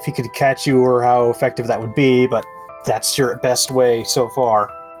if he could catch you or how effective that would be, but that's your best way so far.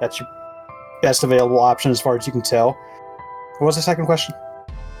 That's your best available option as far as you can tell. What was the second question?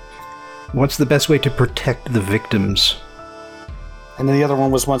 What's the best way to protect the victims? And then the other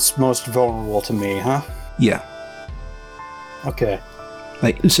one was what's most vulnerable to me, huh? Yeah. Okay.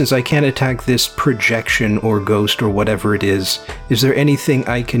 Like, since I can't attack this projection or ghost or whatever it is there anything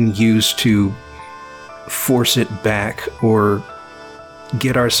I can use to force it back or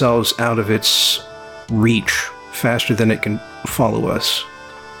get ourselves out of its reach faster than it can follow us?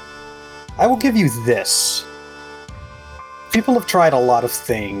 I will give you this. People have tried a lot of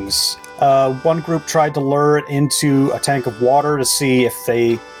things. One group tried to lure it into a tank of water to see if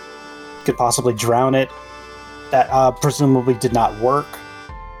they could possibly drown it. That presumably did not work.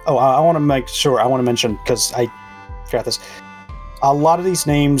 Oh, I want to mention, because I forgot this. A lot of these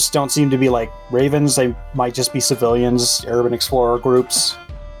names don't seem to be like ravens. They might just be civilians, urban explorer groups.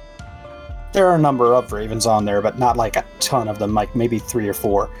 There are a number of ravens on there, but not like a ton of them, like maybe 3 or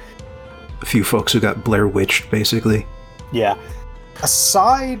 4. A few folks who got Blair Witched, basically. Yeah.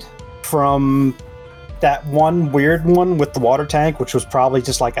 Aside from that one weird one with the water tank, which was probably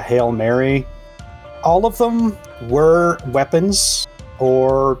just like a Hail Mary, all of them were weapons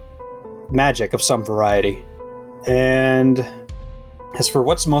or magic of some variety. And as for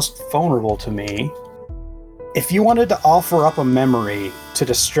what's most vulnerable to me, if you wanted to offer up a memory to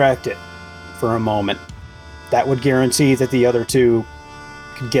distract it for a moment, that would guarantee that the other 2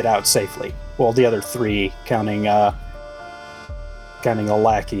 could get out safely. Well, the other 3, counting a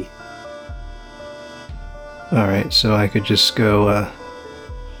lackey. Alright, so I could just go,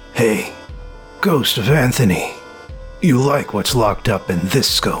 Hey, Ghost of Anthony, you like what's locked up in this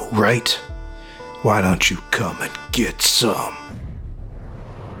skull, right? Why don't you come and get some?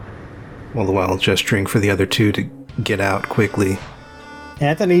 All the while gesturing for the other 2 to get out quickly.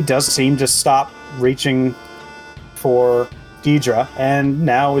 Anthony does seem to stop reaching for Deidre and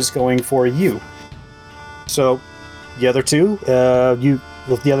now is going for you. So the other two,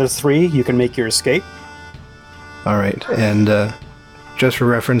 with the other three, you can make your escape. All right, and just for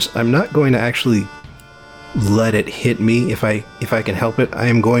reference, I'm not going to actually let it hit me if I can help it. I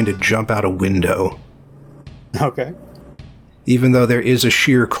am going to jump out a window. Okay. Even though there is a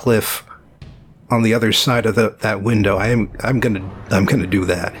sheer cliff on the other side of that window, I'm gonna do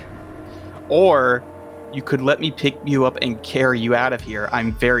that. Or you could let me pick you up and carry you out of here.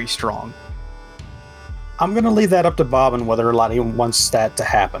 I'm very strong. I'm going to leave that up to Bob and whether or not he wants that to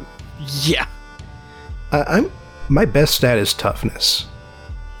happen. Yeah. My best stat is toughness.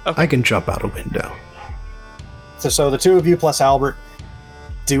 Okay. I can jump out a window. So the two of you plus Albert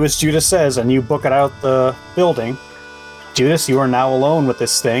do as Judas says, and you book it out the building. Judas, you are now alone with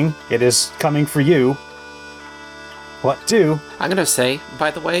this thing. It is coming for you. What do? I'm going to say,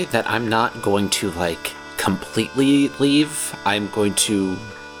 by the way, that I'm not going to, completely leave. I'm going to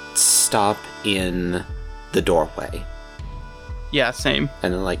stop in the doorway. Yeah, same.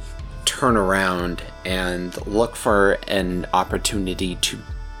 And then, turn around and look for an opportunity to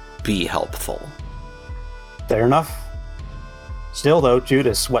be helpful. Fair enough. Still, though,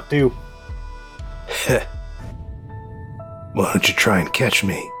 Judas, what do? Why don't you try and catch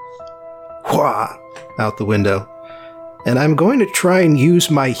me? Wah! Out the window. And I'm going to try and use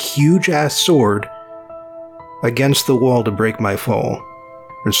my huge-ass sword against the wall to break my fall.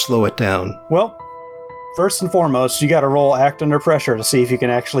 Or slow it down. Well, first and foremost, you gotta roll act under pressure to see if you can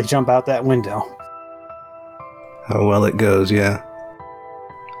actually jump out that window. How well it goes, yeah.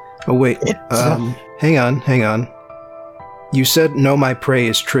 Oh, wait. Hang on. You said no, my prey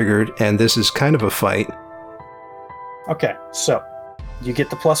is triggered, and this is kind of a fight. Okay, so you get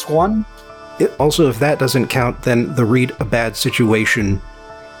the +1. Also, if that doesn't count, then the read a bad situation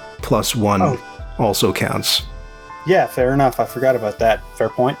 +1 also counts. Yeah, fair enough. I forgot about that. Fair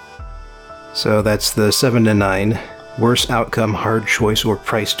point. So that's the 7 to 9. Worst outcome, hard choice, or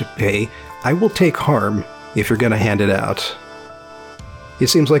price to pay. I will take harm if you're going to hand it out. It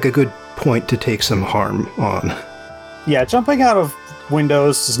seems like a good point to take some harm on. Yeah, jumping out of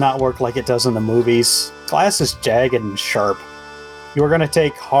windows does not work like it does in the movies. Glass is jagged and sharp. You are going to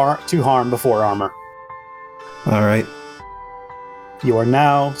take 2 harm before armor. Alright. You are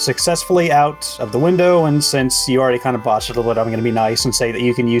now successfully out of the window, and since you already kind of botched it a little bit, I'm going to be nice and say that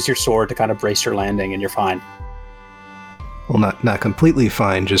you can use your sword to kind of brace your landing, and you're fine. Well, not completely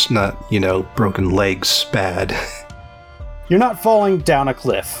fine, just not, broken legs bad. You're not falling down a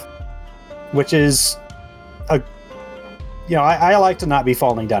cliff, which is I like to not be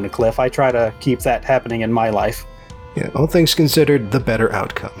falling down a cliff. I try to keep that happening in my life. Yeah, all things considered, the better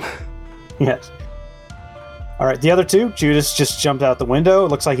outcome. Yes. All right, the other two, Judas just jumped out the window. It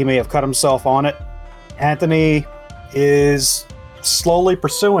looks like he may have cut himself on it. Anthony is slowly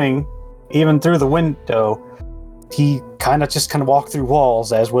pursuing, even through the window. He kind of walked through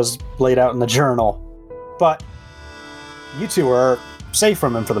walls, as was laid out in the journal. But you two are safe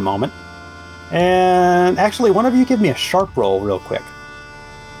from him for the moment. And actually, one of you give me a sharp roll real quick.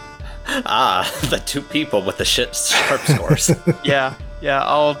 The two people with the shit sharp scores. Yeah,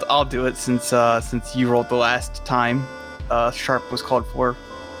 I'll do it since you rolled the last time. Sharp was called for.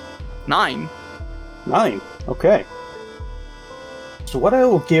 9. 9. Okay. So what I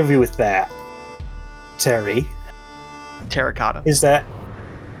will give you with that, Terry, Terracotta. is that,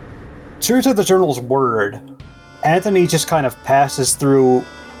 true to the journal's word, Anthony just kind of passes through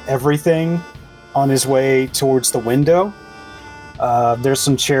everything on his way towards the window. There's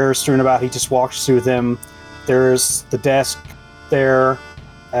some chairs strewn about. He just walks through them. There's the desk there.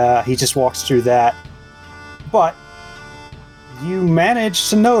 He just walks through that. But you manage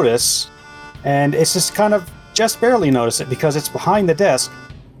to notice, and it's just barely notice it because it's behind the desk.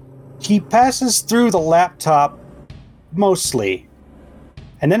 He passes through the laptop mostly,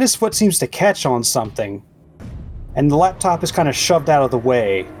 and then his foot seems to catch on something, and the laptop is kind of shoved out of the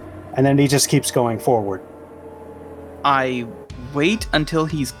way, and then he just keeps going forward. I wait until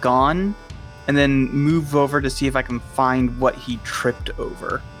he's gone, and then move over to see if I can find what he tripped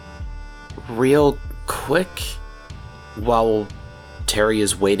over. Real quick, while Terry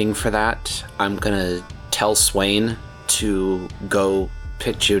is waiting for that, I'm gonna tell Swain to go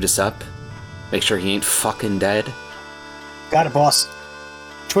pick Judas up. Make sure he ain't fucking dead. Got it, boss.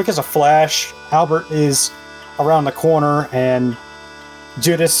 Quick as a flash, Albert is around the corner, and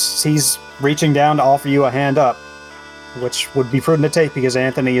Judas, he's reaching down to offer you a hand up, which would be prudent to take because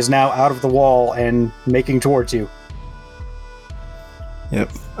Anthony is now out of the wall and making towards you. Yep.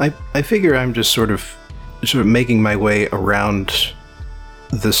 I figure I'm just sort of making my way around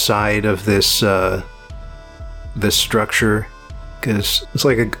the side of this structure? Because it's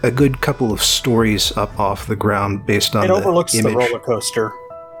like a good couple of stories up off the ground based on It overlooks the image. roller coaster.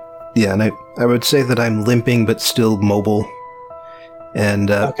 Yeah, and I would say that I'm limping but still mobile.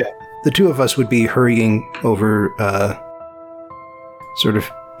 And Okay. the two of us would be hurrying over, sort of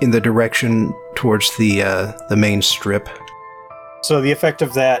in the direction towards the main strip. So the effect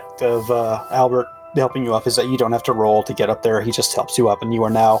of that, of Albert helping you up, is that you don't have to roll to get up there. He just helps you up, and you are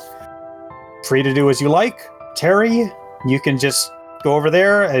now free to do as you like. Terry, you can just go over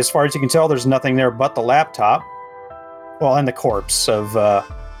there. As far as you can tell, there's nothing there but the laptop. Well, and the corpse of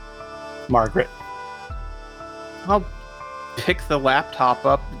Margaret. I'll pick the laptop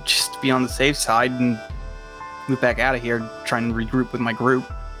up just to be on the safe side and move back out of here, try and regroup with my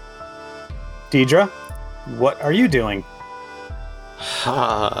group. Deidre, what are you doing?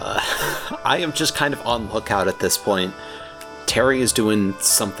 I am just kind of on lookout at this point. Terry is doing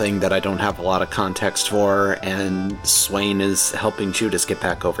something that I don't have a lot of context for, and Swain is helping Judas get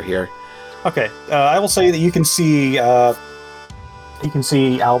back over here. Okay, I will say that you can see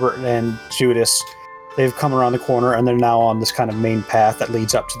Albert and Judas. They've come around the corner, and they're now on this kind of main path that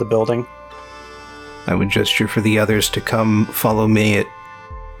leads up to the building. I would gesture for the others to come follow me at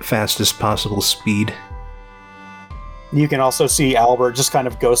fastest possible speed. You can also see Albert just kind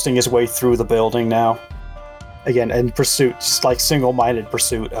of ghosting his way through the building now. Again, in pursuit, just like single-minded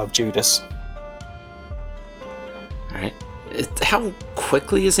pursuit of Judas. Alright. How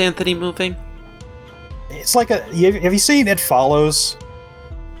quickly is Anthony moving? It's like have you seen It Follows?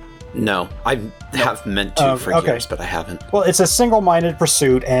 No, I have meant to for okay. years, but I haven't. Well, it's a single-minded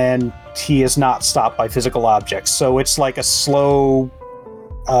pursuit, and he is not stopped by physical objects, so it's like a slow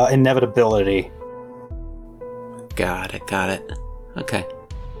inevitability. Got it. Okay.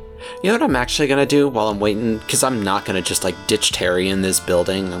 You know what I'm actually gonna do while I'm waiting? Because I'm not gonna just like ditch Terry in this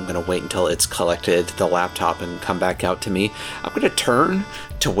building. I'm gonna wait until it's collected the laptop and come back out to me. I'm gonna turn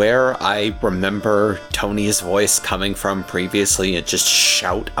to where I remember Tony's voice coming from previously and just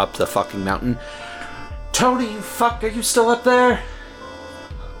shout up the fucking mountain. Tony, you fuck, are you still up there?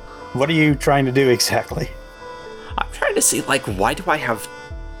 What are you trying to do exactly? I'm trying to see, like, why do I have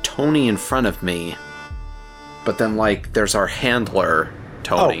Tony in front of me? But then, like, there's our handler,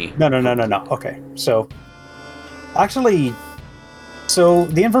 Tony. Oh, no. Okay, so... Actually... So,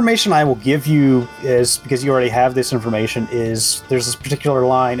 the information I will give you is, because you already have this information, is there's this particular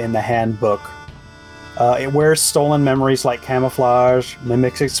line in the handbook. It wears stolen memories like camouflage,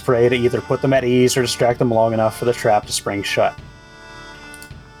 mimics its prey to either put them at ease or distract them long enough for the trap to spring shut.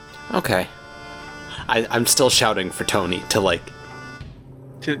 Okay. I'm still shouting for Tony to, like...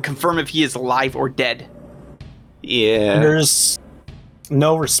 To confirm if he is alive or dead. Yeah. There's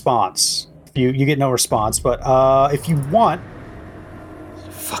no response. You get no response, but if you want...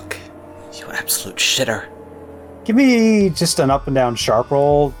 Fuck. You absolute shitter. Give me just an up and down sharp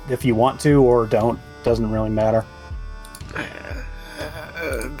roll if you want to, or don't. Doesn't really matter.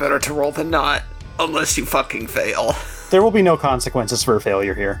 Better to roll than not, unless you fucking fail. There will be no consequences for a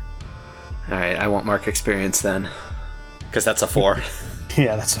failure here. Alright, I won't mark experience then. Because that's a 4.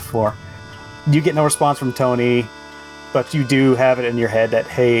 Yeah, that's a 4. You get no response from Tony, but you do have it in your head that,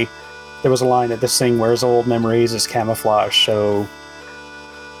 hey, there was a line that this thing wears old memories is camouflage, so...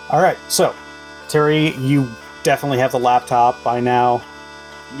 Alright, so, Terry, you definitely have the laptop by now.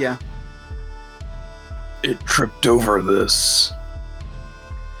 Yeah. It tripped over this.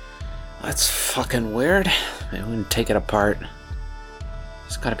 That's fucking weird. Maybe we can take it apart.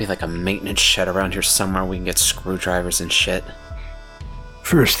 There's gotta be like a maintenance shed around here somewhere we can get screwdrivers and shit.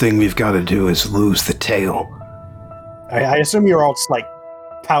 First thing we've got to do is lose the tail. I assume you're all just, like,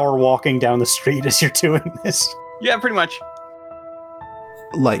 power walking down the street as you're doing this. Yeah, pretty much.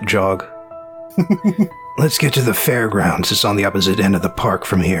 Light jog. Let's get to the fairgrounds. It's on the opposite end of the park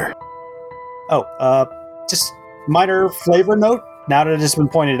from here. Oh, just minor flavor note. Now that it has been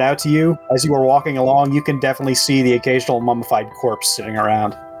pointed out to you, as you are walking along, you can definitely see the occasional mummified corpse sitting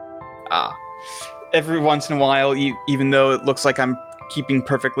around. Every once in a while, even though it looks like I'm keeping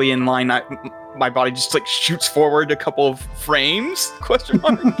perfectly in line, my body just like shoots forward a couple of frames? Question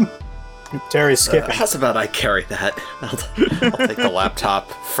mark. Terry's skipping. How's about I carry that? I'll take the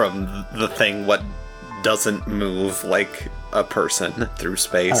laptop from the thing what doesn't move like a person through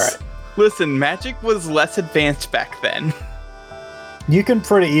space. All right. Listen, magic was less advanced back then. You can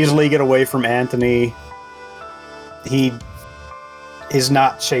pretty easily get away from Anthony. He is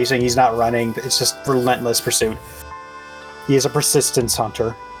not chasing, he's not running, it's just relentless pursuit. He is a persistence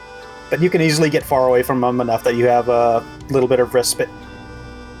hunter. But you can easily get far away from him enough that you have a little bit of respite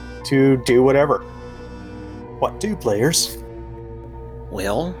to do whatever. What do, players?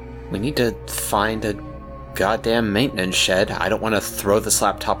 Well, we need to find a goddamn maintenance shed. I don't want to throw this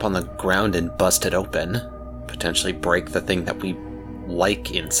laptop on the ground and bust it open. Potentially break the thing that we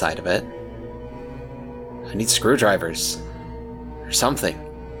like inside of it. I need screwdrivers. Or something.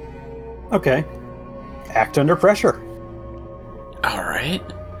 Okay. Act under pressure. Alright.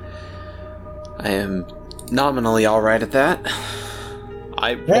 I am nominally alright at that.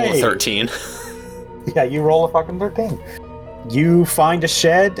 I roll a 13. Yeah, you roll a fucking 13. You find a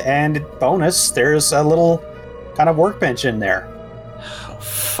shed, and bonus, there's a little kind of workbench in there. Oh,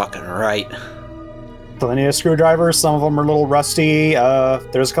 fucking right. Plenty of screwdrivers. Some of them are a little rusty.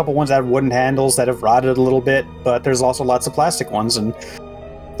 There's a couple ones that have wooden handles that have rotted a little bit, but there's also lots of plastic ones, and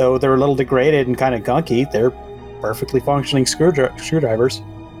though they're a little degraded and kind of gunky, they're perfectly functioning screwdrivers.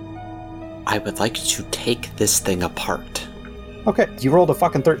 I would like to take this thing apart. Okay, you rolled a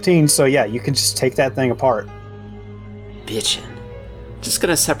fucking 13, so yeah, you can just take that thing apart. Bitchin'. Just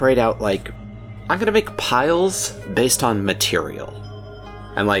gonna separate out, like, I'm gonna make piles based on material.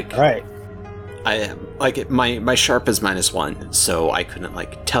 And, like, Alright. I like my sharp is -1, so I couldn't,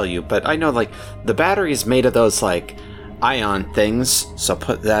 like, tell you, but I know, like, the battery is made of those, like, ion things, so I'll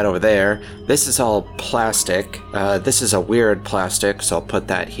put that over there. This is all plastic. This is a weird plastic, so I'll put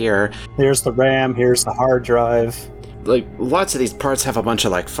that here. Here's the RAM, here's the hard drive. Like, lots of these parts have a bunch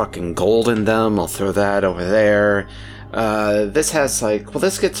of, like, fucking gold in them. I'll throw that over there. This has, like, well,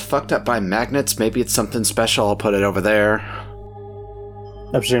 this gets fucked up by magnets. Maybe it's something special. I'll put it over there.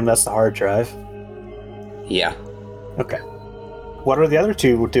 I presume that's the hard drive. Yeah. Okay. What are the other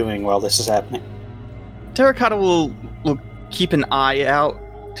two doing while this is happening? Terracotta will keep an eye out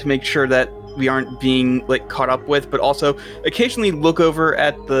to make sure that we aren't being, like, caught up with, but also occasionally look over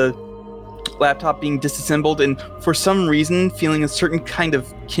at the laptop being disassembled, and for some reason feeling a certain kind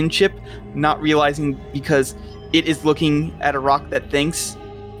of kinship, not realizing because it is looking at a rock that thinks,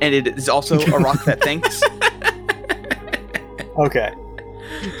 and it is also a rock that thinks. Okay.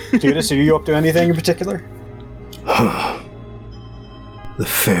 Judas, are you up to anything in particular? The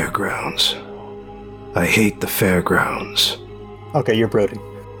fairgrounds. I hate the fairgrounds. Okay, you're brooding.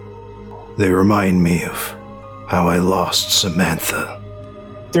 They remind me of how I lost Samantha.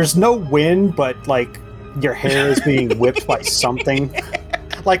 There's no wind, but, like, your hair is being whipped by something.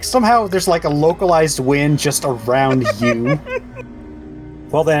 Like, somehow there's, like, a localized wind just around you.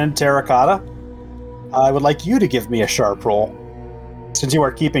 Well then, Terracotta, I would like you to give me a sharp roll, since you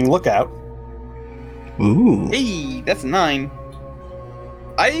are keeping lookout. Ooh. Hey, that's a 9.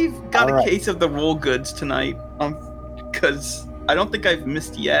 I've got Alright. a case of the roll goods tonight, because I don't think I've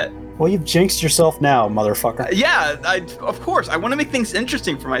missed yet. Well, you've jinxed yourself now, motherfucker. Yeah, of course. I want to make things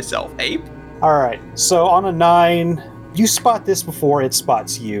interesting for myself, Abe. Alright, so on a 9, you spot this before it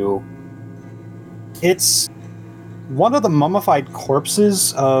spots you. It's one of the mummified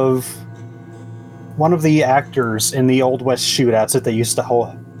corpses of one of the actors in the Old West shootouts that they used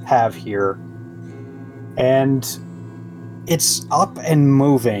to have here. And it's up and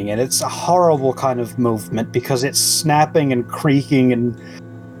moving, and it's a horrible kind of movement because it's snapping and creaking, and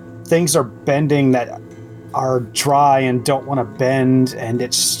things are bending that are dry and don't want to bend, and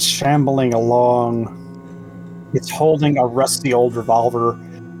it's shambling along. It's holding a rusty old revolver.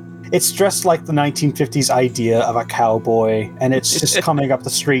 It's dressed like the 1950s idea of a cowboy, and it's just coming up the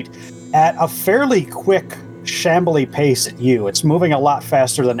street at a fairly quick, shambly pace at you. It's moving a lot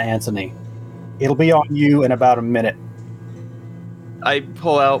faster than Anthony. It'll be on you in about a minute. I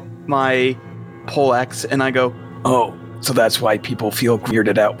pull out my poleaxe and I go, Oh, so that's why people feel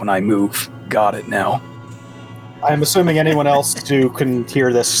weirded out when I move. Got it now. I'm assuming anyone else who can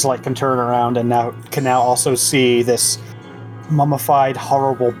hear this can turn around and can now also see this mummified,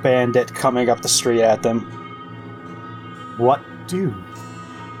 horrible bandit coming up the street at them. What do?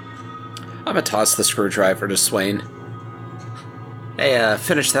 I'm gonna toss the screwdriver to Swain. Hey,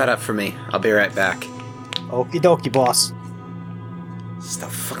 finish that up for me. I'll be right back. Okie dokie, boss. Stop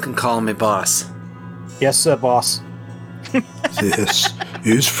fucking calling me boss. Yes, sir, boss. This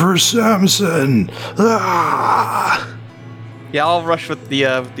is for Samson. Ah! yeah, I'll rush with the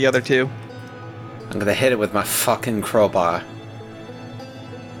other two. I'm gonna hit it with my fucking crowbar.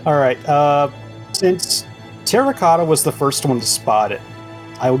 Alright, since Terracotta was the first one to spot it,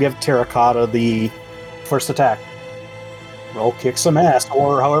 I will give Terracotta the first attack. Roll kick some ass,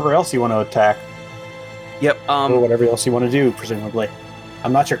 or however else you want to attack, Yep. or whatever else you want to do, presumably.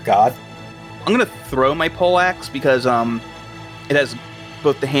 I'm not your god. I'm gonna throw my poleaxe because it has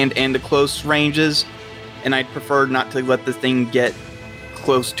both the hand and the close ranges, and I'd prefer not to let this thing get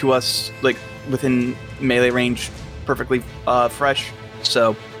close to us, like within melee range, perfectly fresh.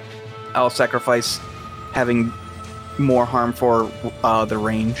 So I'll sacrifice having more harm for the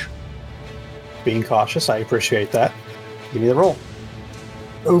range. Being cautious, I appreciate that. Give me the roll.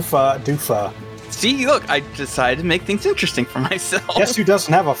 Oofa doofa. See, look, I decided to make things interesting for myself. Guess who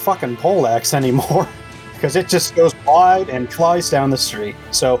doesn't have a fucking poleaxe anymore? Because it just goes wide and flies down the street.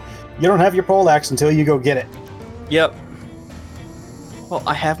 So you don't have your poleaxe until you go get it. Yep. Well,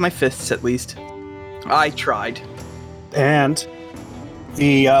 I have my fists at least. I tried. And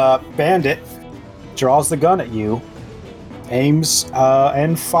the bandit draws the gun at you, aims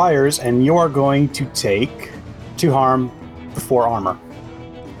and fires, and you are going to take 2 harm before armor.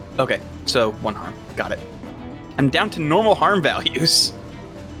 Okay, so 1 harm. Got it. I'm down to normal harm values.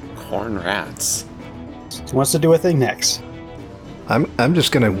 Corn rats. Who wants to do a thing next? I'm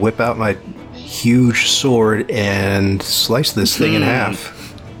just gonna whip out my huge sword and slice this thing in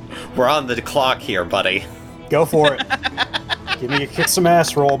half. We're on the clock here, buddy. Go for it. Give me a kick some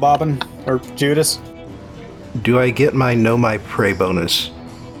ass roll, Bobbin. Or Judas. Do I get my know my prey bonus?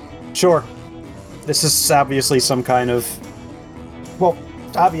 Sure. This is obviously some kind of... Well,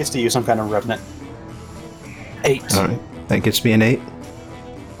 obvious to you, some kind of revenant. 8. All right, that gets me an 8.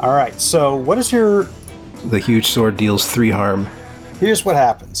 Alright, so what is your... The huge sword deals 3 harm. Here's what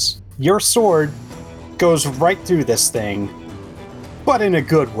happens. Your sword goes right through this thing, but in a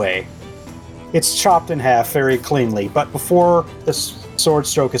good way. It's chopped in half very cleanly, but before the sword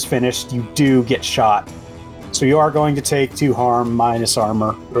stroke is finished, you do get shot. So you are going to take 2 harm minus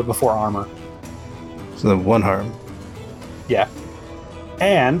armor, or before armor. So 1 harm. Yeah.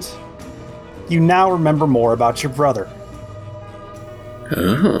 And you now remember more about your brother.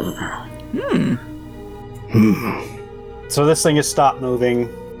 So this thing has stopped moving.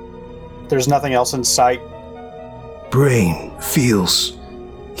 There's nothing else in sight. Brain feels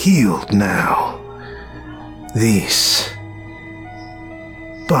healed now. These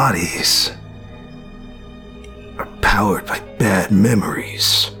bodies are powered by bad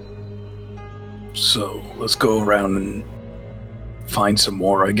memories. So let's go around and find some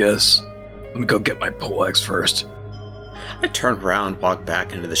more, I guess. Let me go get my poleaxe first. I turned around, walked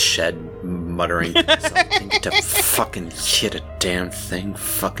back into the shed, muttering to myself, "Need to fucking hit a damn thing,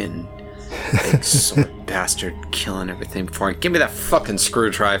 fucking big sword bastard, killing everything before. Give me that fucking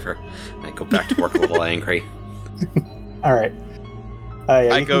screwdriver." I go back to work a little angry. All right.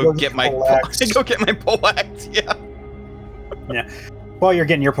 I go get my poleaxe. I go get my poleaxe. Yeah. Yeah. While you're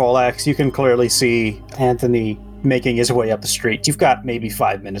getting your poleaxe, you can clearly see Anthony making his way up the street. You've got maybe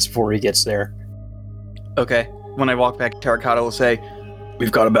 5 minutes before he gets there. Okay. When I walk back, Terracotta will say,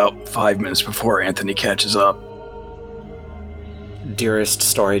 We've got about 5 minutes before Anthony catches up. Dearest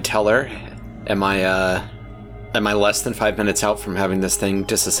storyteller, am I less than 5 minutes out from having this thing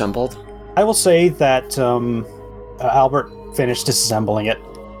disassembled? I will say that Albert finished disassembling it.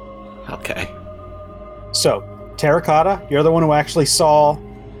 Okay. So, Terracotta, you're the one who actually saw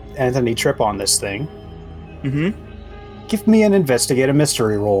Anthony trip on this thing. mm-hmm. Give me an investigate a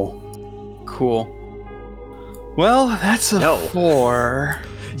mystery roll. Cool. Well, that's a 4.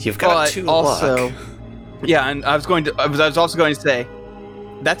 You've got 2 also, luck. Yeah, and I was also going to say,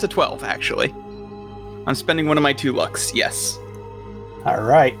 that's a 12, actually. I'm spending one of my 2 lucks, yes. All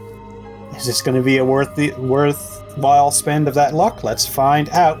right. Is this going to be a worthwhile spend of that luck? Let's find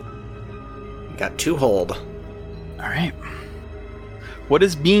out. Got 2 hold. All right. What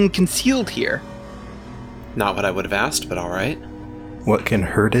is being concealed here? Not what I would have asked, but all right. What can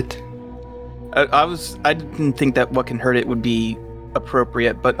hurt it? I didn't think that what can hurt it would be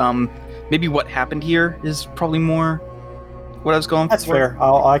appropriate, but maybe what happened here is probably more what I was going for. That's fair.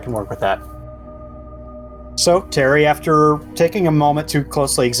 I can work with that. So, Terry, after taking a moment to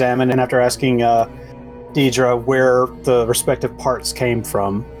closely examine and after asking Deidre where the respective parts came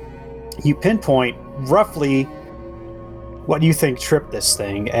from, you pinpoint roughly what you think tripped this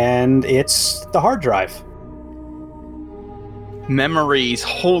thing, and it's the hard drive. Memories.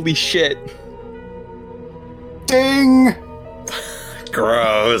 Holy shit. Ding!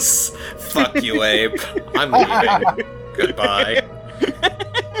 Gross. Fuck you, Abe. I'm leaving. Goodbye.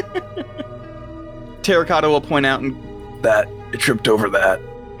 Terracotta will point out and That, it tripped over that.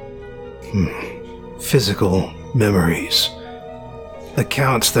 Physical memories.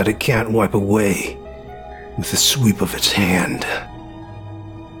 Accounts that it can't wipe away with the sweep of its hand.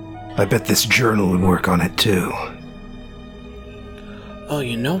 I bet this journal would work on it too. Oh,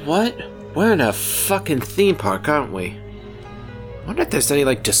 you know what? We're in a fucking theme park, aren't we? Wonder if there's any,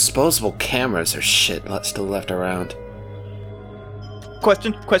 disposable cameras or shit still left around.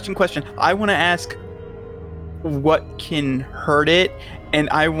 question. I want to ask what can hurt it, and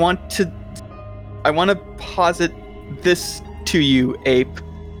I want to posit this to you, Ape.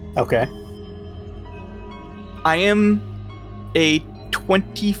 Okay. I am a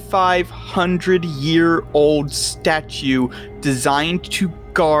 2,500-year-old statue designed to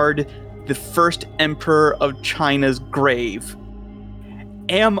guard the first emperor of China's grave.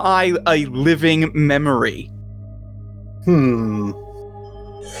 Am I a living memory?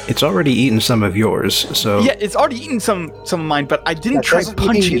 It's already eaten some of yours, so... Yeah, it's already eaten some of mine, but I didn't That try doesn't mean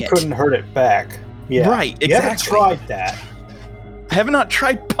punching you it. couldn't hurt it back. Yeah. Right, You haven't exactly. tried that. I have not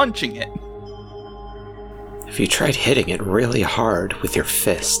tried punching it. Have you tried hitting it really hard with your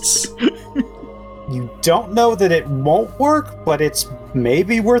fists? You don't know that it won't work, but it's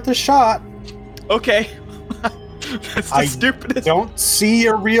maybe worth a shot. Okay. That's the I stupidest. Don't see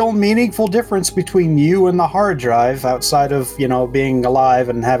a real meaningful difference between you and the hard drive outside of, being alive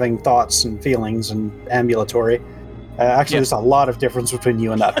and having thoughts and feelings and ambulatory. Actually, there's a lot of difference between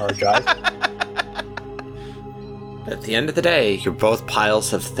you and that hard drive. At the end of the day, you're both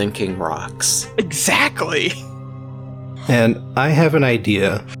piles of thinking rocks. Exactly. And I have an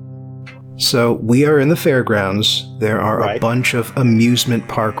idea. So we are in the fairgrounds. There are a Right. bunch of amusement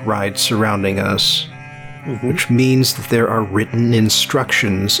park rides surrounding us, which means that there are written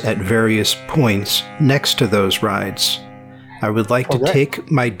instructions at various points next to those rides. I would like to Correct. take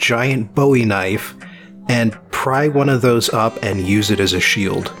my giant Bowie knife and pry one of those up and use it as a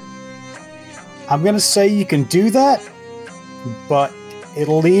shield. I'm going to say you can do that, but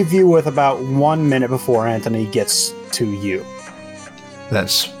it'll leave you with about 1 minute before Anthony gets to you.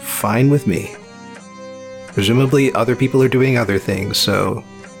 That's fine with me. Presumably other people are doing other things, so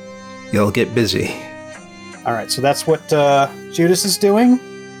you'll get busy. All right, so that's what Judas is doing.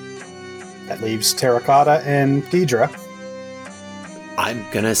 That leaves Terracotta and Deidre. I'm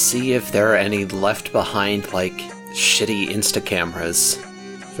gonna see if there are any left behind, shitty Insta cameras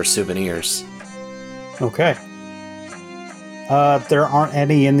for souvenirs. Okay. There aren't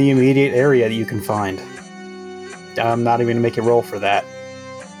any in the immediate area that you can find. I'm not even going to make you roll for that.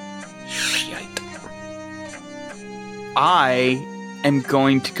 Shite. I am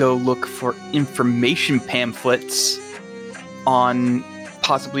going to go look for information pamphlets on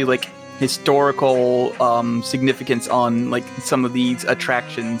possibly historical significance on some of these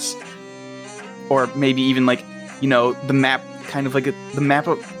attractions, or maybe even the map, kind of the map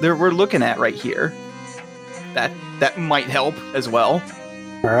that we're looking at right here. That might help as well.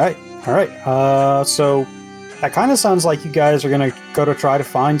 All right. So that kind of sounds like you guys are going to go to try to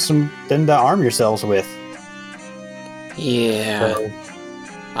find something to arm yourselves with. Yeah. So,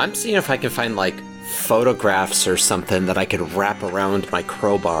 I'm seeing if I can find, photographs or something that I could wrap around my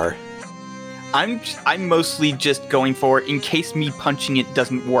crowbar. I'm mostly just going for, in case me punching it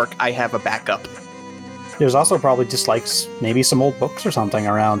doesn't work, I have a backup. there's also probably just maybe some old books or something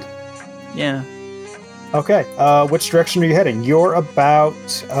around. Yeah. Okay, which direction are you heading? You're about,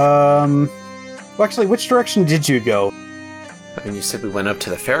 well, actually, which direction did you go? I mean, you said we went up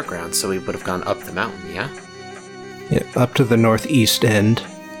to the fairgrounds, so we would have gone up the mountain, yeah? Yeah, up to the northeast end.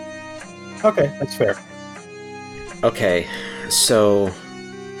 Okay, that's fair. Okay, so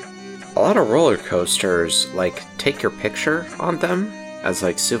a lot of roller coasters, take your picture on them as,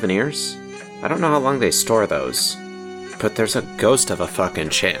 souvenirs. I don't know how long they store those, but there's a ghost of a fucking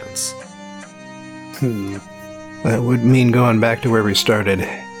chance. That would mean going back to where we started.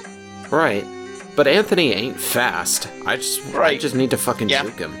 Right. But Anthony ain't fast. I just need to fucking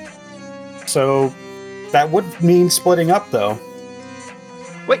juke him. So, that would mean splitting up, though.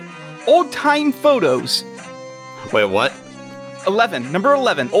 Wait, old-time photos. Wait, what? 11, number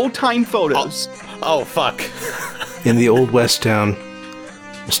 11, old-time photos. Oh, fuck. In the old West Town.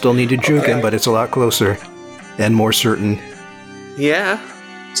 We'll still need to juke him, but it's a lot closer. And more certain. Yeah.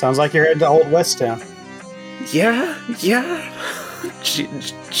 Sounds like you're heading to Old West Town. Yeah.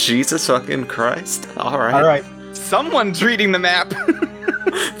 Jesus fucking Christ. Alright. Alright, Someone's reading the map.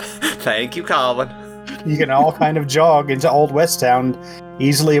 Thank you, Colin. you can all kind of jog into Old West Town,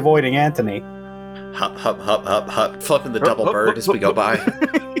 easily avoiding Anthony. Hup, hup, hup, hup, hup. Flipping the double bird as we go by.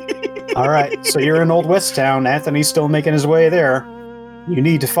 Alright, so you're in Old West Town, Anthony's still making his way there. You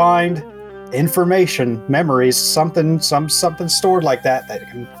need to find information, memories, something stored like that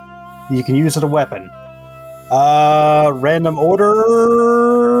you can use as a weapon. Random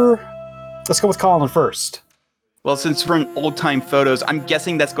order. Let's go with Colin first. Well, since we're in old-time photos, I'm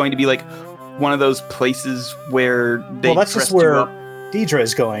guessing that's going to be one of those places where they Well, that's just dressed you where up. Deidre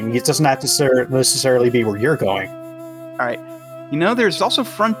is going. It doesn't have to necessarily be where you're going. All right. There's also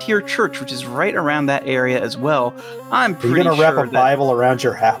Frontier Church, which is right around that area as well. I'm Are pretty you sure gonna wrap a that... Bible around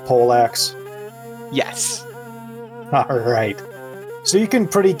your pole axe? Yes. All right. So you can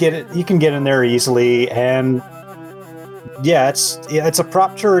You can get in there easily, and yeah, it's a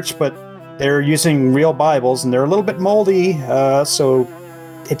prop church, but They're using real Bibles, and they're a little bit moldy, so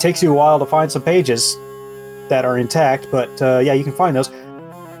it takes you a while to find some pages that are intact, but yeah, you can find those.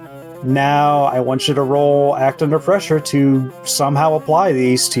 Now, I want you to roll Act Under Pressure to somehow apply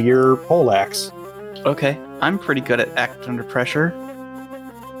these to your poleaxe. Okay, I'm pretty good at Act Under Pressure.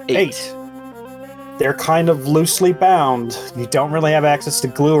 8. They're kind of loosely bound. You don't really have access to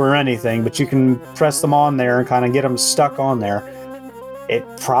glue or anything, but you can press them on there and kind of get them stuck on there. It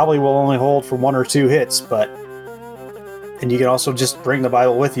probably will only hold for 1 or 2 hits, but... And you can also just bring the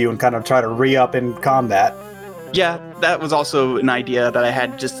Bible with you and kind of try to re-up in combat. Yeah, that was also an idea that I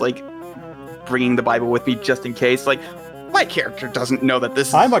had, just like bringing the Bible with me just in case. Like, my character doesn't know that this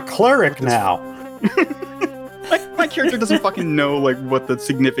is... I'm a cleric now. my character doesn't fucking know like what the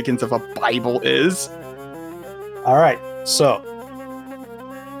significance of a Bible is. Alright, so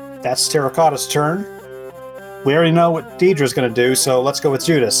that's Terracotta's turn. We already know what Deidre's gonna do, so let's go with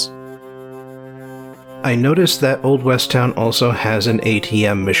Judas. I noticed that Old West Town also has an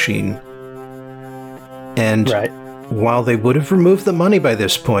ATM machine. And Right. while they would have removed the money by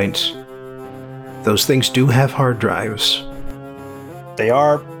this point, those things do have hard drives. They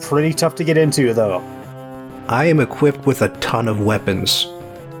are pretty tough to get into, though. I am equipped with a ton of weapons.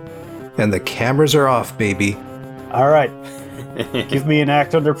 And the cameras are off, baby. Alright, give me an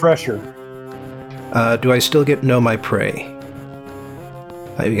Act Under Pressure. Do I still get Know My Prey?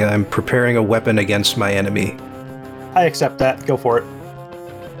 I'm preparing a weapon against my enemy. I accept that, go for it.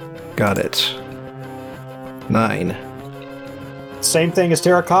 Got it. 9. Same thing as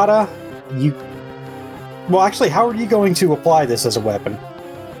Terracotta. Well, actually, how are you going to apply this as a weapon?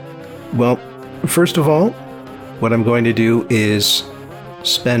 Well, first of all, what I'm going to do is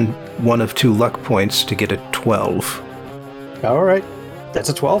spend 1 of 2 luck points to get a 12. Alright, that's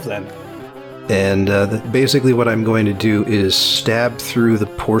a 12 then. And basically what I'm going to do is stab through the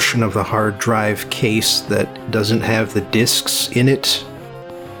portion of the hard drive case that doesn't have the discs in it.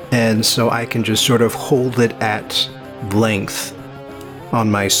 And so I can just sort of hold it at length on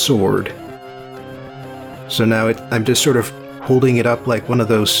my sword. So now I'm just sort of holding it up like one of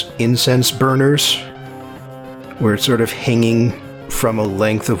those incense burners, where it's sort of hanging from a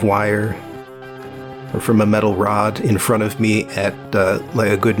length of wire, or from a metal rod in front of me at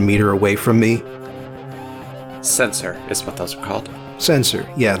like a good meter away from me. Sensor is what those are called. Sensor,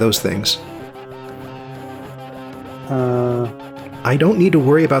 yeah, those things. I don't need to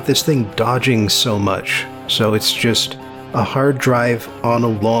worry about this thing dodging so much, so it's just a hard drive on a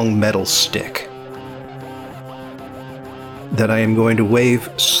long metal stick that I am going to wave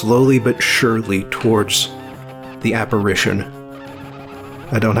slowly but surely towards the apparition.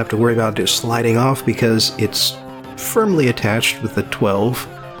 I don't have to worry about it sliding off because it's firmly attached with the 12.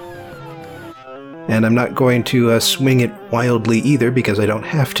 And I'm not going to swing it wildly either because I don't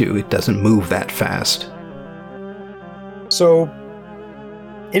have to. It doesn't move that fast. So,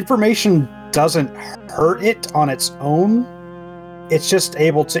 information doesn't hurt it on its own. It's just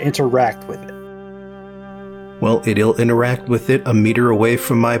able to interact with it. Well, it'll interact with it a meter away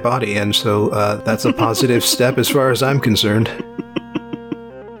from my body, and so that's a positive step as far as I'm concerned.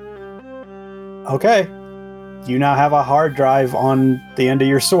 Okay. You now have a hard drive on the end of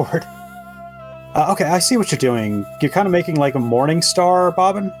your sword. Okay, I see what you're doing. You're kind of making like a morning star,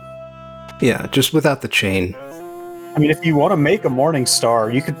 Bobbin? Yeah, just without the chain. I mean, if you want to make a morning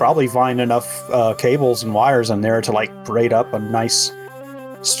star, you could probably find enough cables and wires in there to like braid up a nice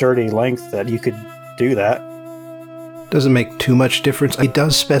sturdy length that you could do that. Doesn't make too much difference. It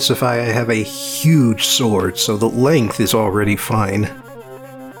does specify I have a huge sword, so the length is already fine.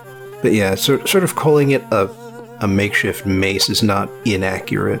 But yeah, sort of calling it a makeshift mace is not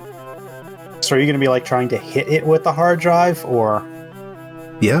inaccurate. So are you going to be like trying to hit it with the hard drive, or?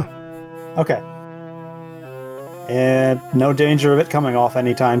 Yeah. Okay. And no danger of it coming off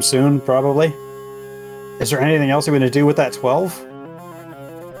anytime soon, probably. Is there anything else you're going to do with that 12?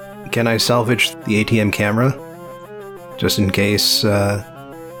 Can I salvage the ATM camera? Just in case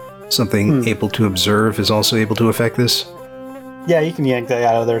something able to observe is also able to affect this? Yeah, you can yank that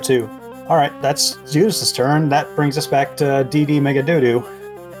out of there too. Alright, that's Judas' turn. That brings us back to DD Megadoodoo.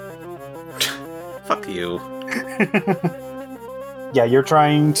 Fuck you. Yeah, you're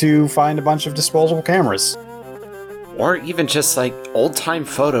trying to find a bunch of disposable cameras. Or even just like old-time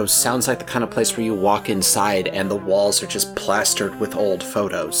photos sounds like the kind of place where you walk inside and the walls are just plastered with old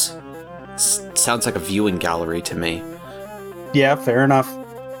photos. Sounds like a viewing gallery to me. Yeah, fair enough.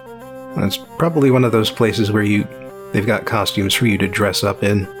 That's probably one of those places where they've got costumes for you to dress up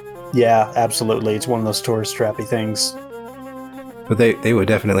in. Yeah, absolutely. It's one of those tourist trappy things. But they would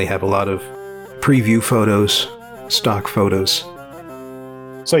definitely have a lot of preview photos, stock photos.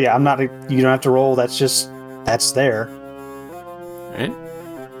 So yeah, I'm not. You don't have to roll. That's there. Alright.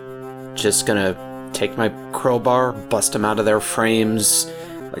 Just gonna take my crowbar, bust them out of their frames,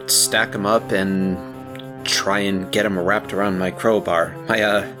 like stack them up, and try and get them wrapped around my crowbar.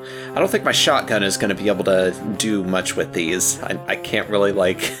 I don't think my shotgun is gonna be able to do much with these. I can't really,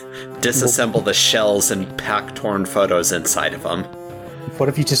 like, disassemble the shells and pack torn photos inside of them. What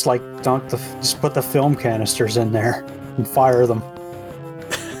if you just like just put the film canisters in there and fire them?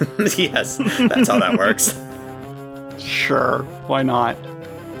 Yes, that's how that works. Sure, why not?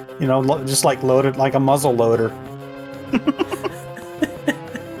 You know, just like load it like a muzzle loader.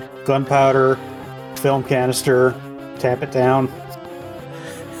 Gunpowder, film canister, tamp it down.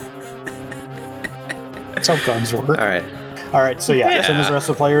 That's how guns work. All right, So yeah, same as the rest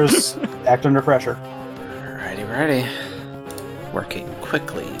of the players, act under pressure. Ready. Working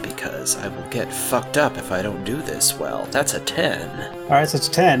quickly because I will get fucked up if I don't do this well. That's a 10. Alright, so it's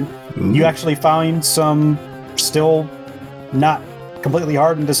 10. Ooh. You actually find some still not completely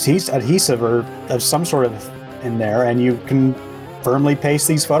hardened adhesive or of some sort of in there, and you can firmly paste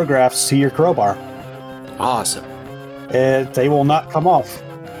these photographs to your crowbar. Awesome. They will not come off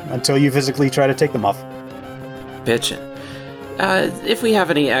until you physically try to take them off. Bitchin'. If we have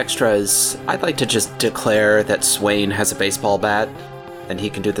any extras, I'd like to just declare that Swain has a baseball bat, and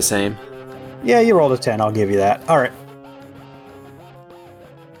he can do the same. Yeah, you rolled a 10, I'll give you that. Alright.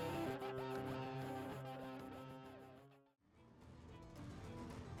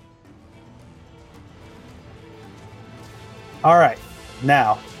 Alright,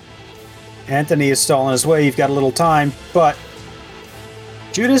 now, Anthony is still on his way, you've got a little time, but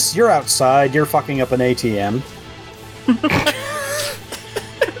Judas, you're outside, you're fucking up an ATM.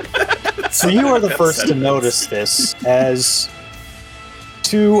 So you are the first to notice this, as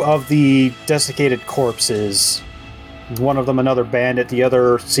two of the desiccated corpses, one of them another bandit, the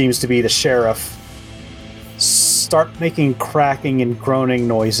other seems to be the sheriff, start making cracking and groaning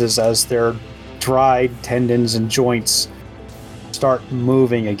noises as their dried tendons and joints start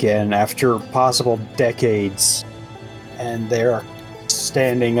moving again after possible decades. And they're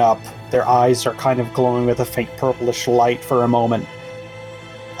standing up. Their eyes are kind of glowing with a faint purplish light for a moment.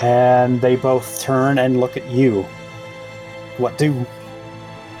 And they both turn and look at you. What do?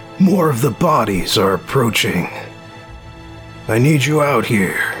 More of the bodies are approaching. I need you out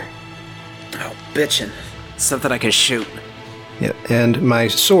here. Oh, bitchin'. Something I can shoot. Yeah, and my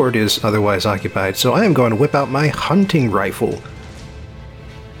sword is otherwise occupied, so I am going to whip out my hunting rifle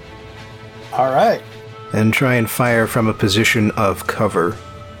Alright. and try and fire from a position of cover.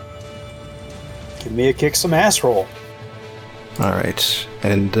 Give me a kick some ass roll. Alright,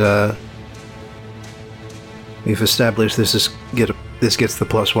 and we've established this gets the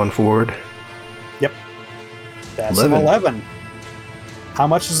 +1 forward. Yep. That's 11. an 11. How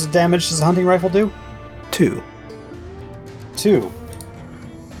much does the damage does the hunting rifle do? 2. 2.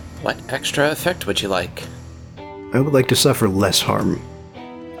 What extra effect would you like? I would like to suffer less harm.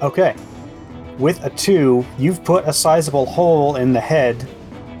 Okay. With a 2, you've put a sizable hole in the head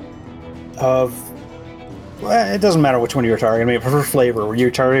of... Well, it doesn't matter which one you were targeting. I mean, for flavor, were you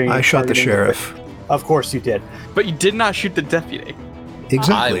targeting... I shot the sheriff. Of course you did. But you did not shoot the deputy.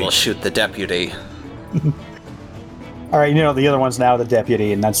 Exactly. I will shoot the deputy. Alright, you know, the other one's now the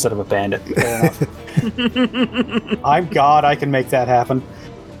deputy and instead of a bandit. Fair enough. I'm God, I can make that happen.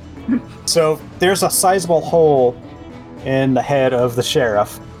 So, there's a sizable hole in the head of the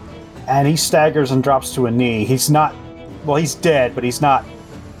sheriff, and he staggers and drops to a knee. He's not... Well, he's dead, but he's not...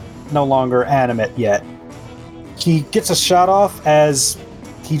 no longer animate yet. He gets a shot off as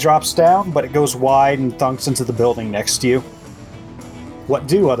he drops down, but it goes wide and thunks into the building next to you. What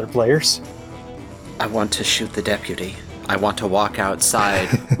do other players? I want to shoot the deputy. I want to walk outside,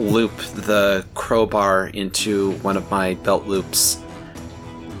 loop the crowbar into one of my belt loops,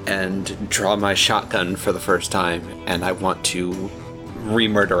 and draw my shotgun for the first time, and I want to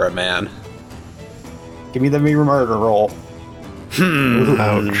re-murder a man. Give me the murder roll.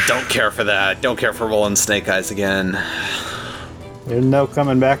 Ouch. Don't care for that. Don't care for rolling snake eyes again. There's no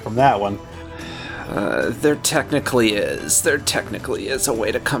coming back from that one. There technically is. There technically is a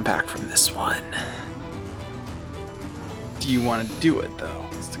way to come back from this one. Do you want to do it, though?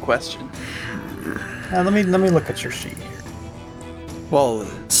 That's the question. Let me look at your sheet here. Well,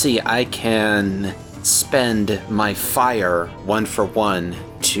 see, I can spend my fire 1 for 1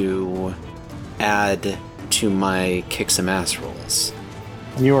 to add to my kick some ass rolls.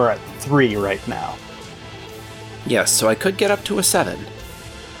 And you are at 3 right now. Yes, so I could get up to a 7.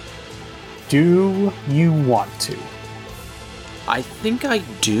 Do you want to? I think I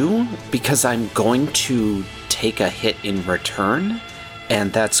do, because I'm going to take a hit in return,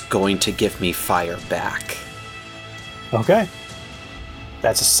 and that's going to give me fire back. Okay.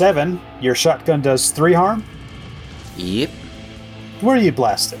 That's a 7. Your shotgun does 3 harm? Yep. Where are you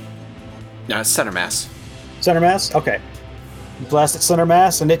blasting? Center mass. Center mass? Okay. You blast at center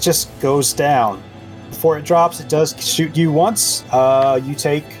mass, and it just goes down. Before it drops, it does shoot you once. You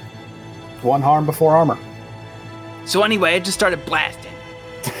take 1 harm before armor. So anyway, I just started blasting.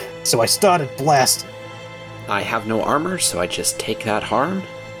 So I started blasting. I have no armor, so I just take that harm,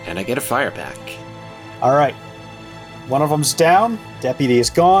 and I get a fire back. All right. One of them's down. Deputy is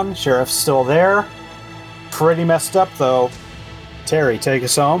gone. Sheriff's still there. Pretty messed up, though. Terry, take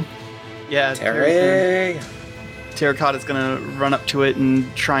us home. Yeah, Terry! Terracotta's gonna run up to it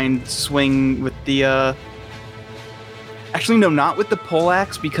and try and swing with the, Actually, no, not with the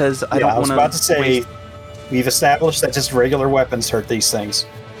poleaxe, because I don't want to... I was about to say, we've established that just regular weapons hurt these things.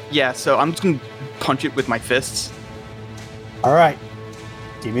 Yeah, so I'm just gonna punch it with my fists. All right.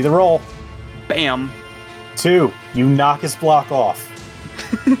 Give me the roll. Bam! 2. You knock his block off.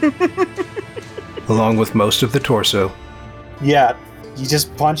 Along with most of the torso. Yeah, you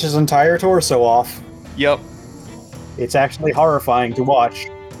just punch his entire torso off. Yep. It's actually horrifying to watch.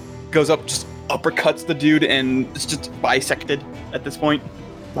 Goes up, just uppercuts the dude, and it's just bisected at this point.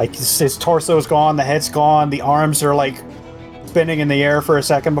 Like, his torso's gone, the head's gone, the arms are, like, spinning in the air for a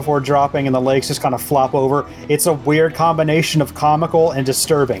second before dropping, and the legs just kind of flop over. It's a weird combination of comical and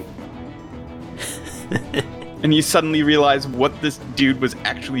disturbing. And you suddenly realize what this dude was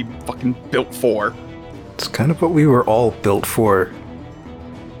actually fucking built for. It's kind of what we were all built for.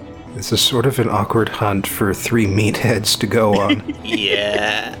 This is sort of an awkward hunt for 3 meatheads to go on.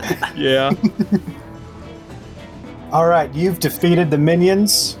 Yeah. Yeah. All right, you've defeated the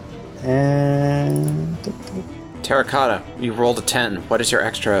minions, and... Terracotta, you rolled a 10. What is your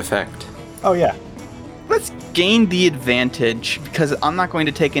extra effect? Oh, yeah. Let's gain the advantage, because I'm not going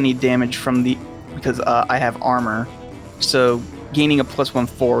to take any damage from the... because I have armor. So gaining a +1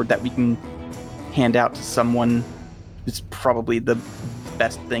 forward that we can hand out to someone is probably the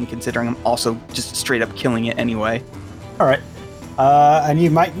best thing, considering I'm also just straight up killing it anyway. All right. And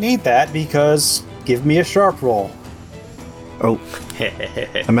you might need that, because give me a sharp roll. Oh,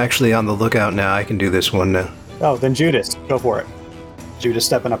 I'm actually on the lookout now. I can do this one now. Oh, then Judas, go for it. Judas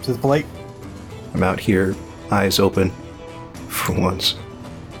stepping up to the plate. I'm out here, eyes open, for once.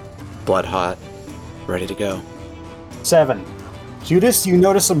 Blood hot. Ready to go. 7. Judas, you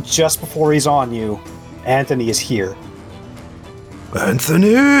notice him just before he's on you. Anthony is here.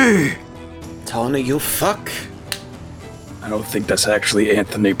 Anthony! Tony, you fuck. I don't think that's actually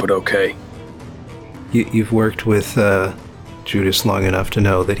Anthony, but okay. You've worked with Judas long enough to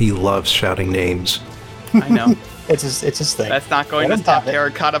know that he loves shouting names. I know. It's his thing. That's not going Let to him stop have it.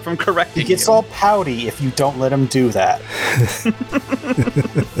 Terracotta from correcting He gets you. all pouty if you don't let him do that.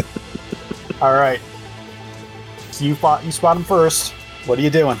 All right. So you spot him first. What are you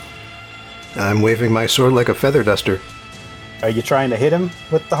doing? I'm waving my sword like a feather duster. Are you trying to hit him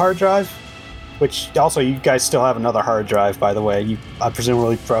with the hard drive? Which, also, you guys still have another hard drive, by the way. I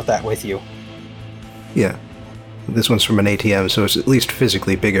presumably brought that with you. Yeah. This one's from an ATM, so it's at least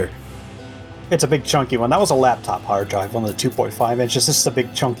physically bigger. It's a big chunky one. That was a laptop hard drive, one of the 2.5 inches. This is a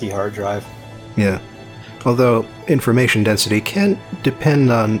big chunky hard drive. Yeah. Although information density can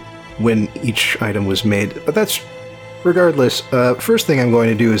depend on when each item was made. But that's... Regardless, first thing I'm going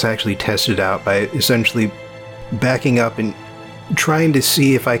to do is actually test it out by essentially backing up and trying to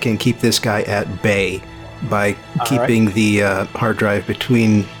see if I can keep this guy at bay by keeping the hard drive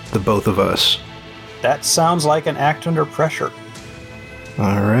between the both of us. That sounds like an act under pressure.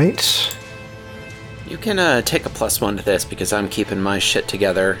 Alright. You can take a +1 to this because I'm keeping my shit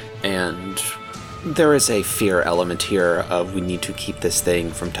together, and there is a fear element here of we need to keep this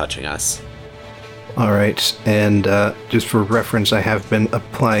thing from touching us. Alright, and just for reference, I have been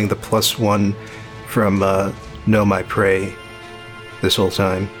applying the +1 from Know My Prey this whole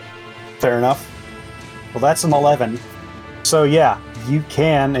time. Fair enough. Well, that's an 11. So yeah, you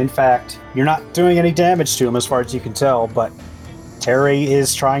can, in fact, you're not doing any damage to him as far as you can tell, but Terry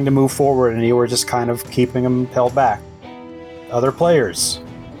is trying to move forward and you were just kind of keeping him held back. Other players.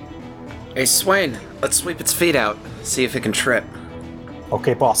 Hey, Swain, let's sweep its feet out, see if it can trip.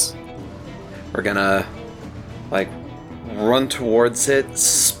 Okay, boss. We're gonna, run towards it,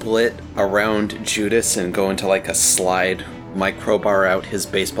 split around Judas, and go into, a slide. My crowbar out, his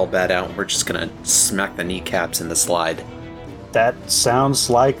baseball bat out, and we're just gonna smack the kneecaps in the slide. That sounds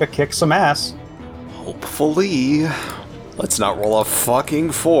like a kick some ass. Hopefully. Let's not roll a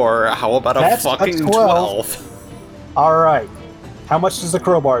fucking 4. How about That's a fucking 12. 12? Alright. How much does the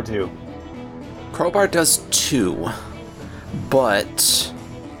crowbar do? Crowbar does 2. But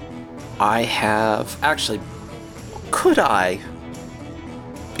I have... Actually, could I?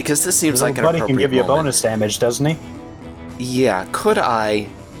 Because this seems like an Buddy appropriate can give you a moment. bonus damage, doesn't he? Yeah, could I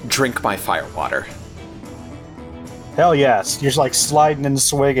drink my fire water? Hell yes. You're just like sliding and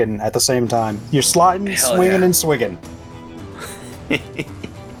swinging at the same time. You're sliding, Hell swinging, yeah. and swinging.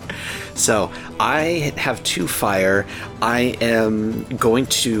 So, I have 2 fire. I am going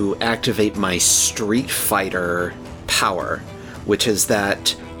to activate my Street Fighter power, which is that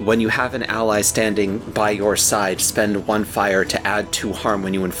when you have an ally standing by your side, spend 1 fire to add 2 harm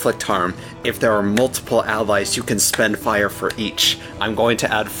when you inflict harm. If there are multiple allies, you can spend fire for each. I'm going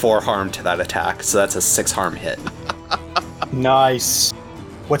to add 4 harm to that attack, so that's a 6 harm hit. Nice.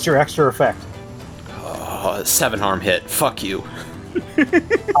 What's your extra effect? 7 harm hit. Fuck you.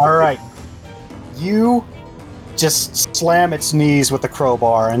 Alright. You just slam its knees with the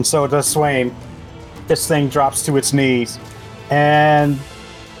crowbar, and so does Swain. This thing drops to its knees. And...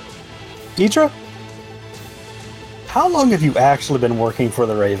 Deidre? How long have you actually been working for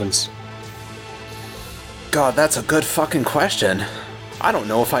the Ravens? God, that's a good fucking question. I don't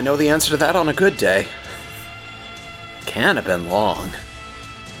know if I know the answer to that on a good day. Can't have been long.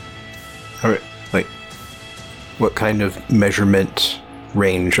 All right, like, what kind of measurement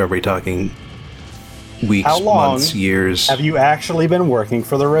range are we talking? Weeks, How long months, years? have you actually been working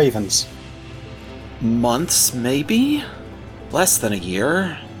for the Ravens? Months, maybe? Less than a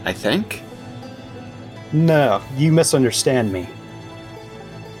year, I think. No, you misunderstand me.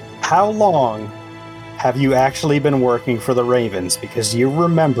 How long have you actually been working for the Ravens? Because you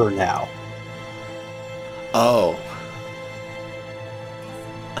remember now. Oh.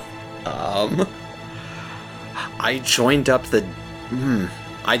 I joined up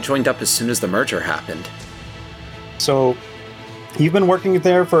I joined up as soon as the merger happened. So, you've been working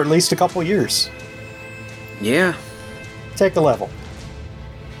there for at least a couple years. Yeah. Take a level.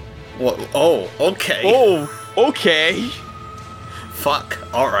 Well, oh, okay. Oh, okay. Fuck.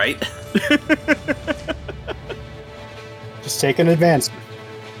 Alright. Just take an advancement.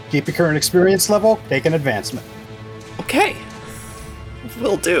 Keep your current experience level, take an advancement. Okay.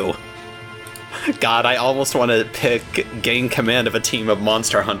 Will do. God, I almost want to pick gain command of a team of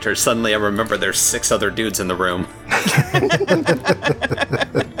monster hunters. Suddenly I remember there's 6 other dudes in the room.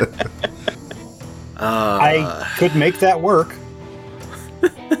 I could make that work.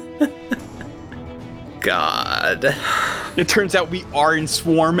 God. It turns out we are in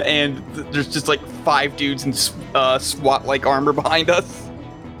swarm, and there's just like 5 dudes in SWAT-like armor behind us.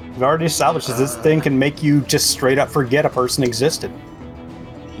 We've already established that this thing can make you just straight up forget a person existed.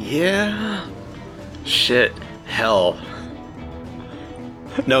 Yeah. Shit. Hell.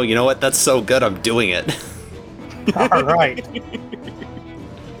 No, you know what? That's so good, I'm doing it. Alright.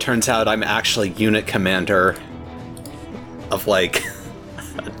 Turns out I'm actually unit commander of like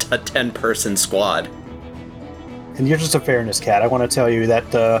a 10-person squad. And you're just a fairness cat. I want to tell you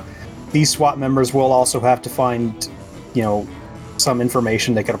that these SWAT members will also have to find, some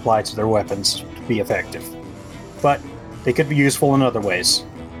information they could apply to their weapons to be effective. But they could be useful in other ways.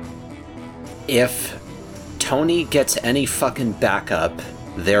 If Tony gets any fucking backup,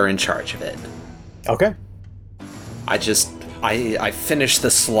 they're in charge of it. Okay. I finished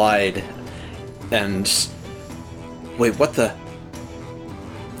the slide and... Wait, what the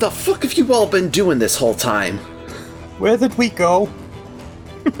fuck have you all been doing this whole time? Where did we go?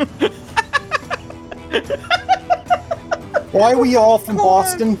 Why are we all from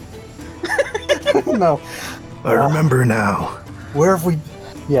Boston? No. I remember now. Where have we...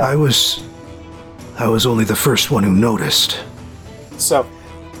 Yeah. I was only the first one who noticed. So,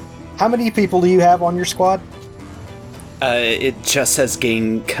 how many people do you have on your squad? It just says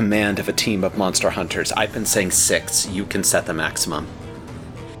gain command of a team of monster hunters. I've been saying 6. You can set the maximum.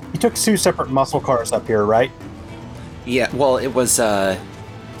 You took 2 separate muscle cars up here, right? Yeah, well, it was my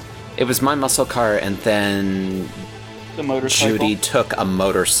muscle car, and then The motorcycle. Judy took a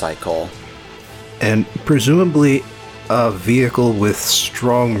motorcycle. And presumably a vehicle with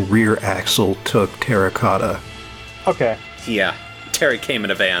strong rear axle took terracotta. Okay. Yeah, Terry came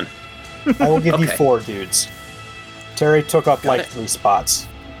in a van. I will give you Okay. 4 dudes. Terry took up Got like it. 3 spots.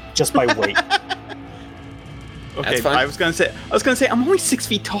 Just by weight. Okay, That's fine. I was gonna say I'm only 6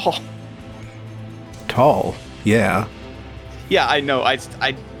 feet tall. Tall, yeah. Yeah, I know.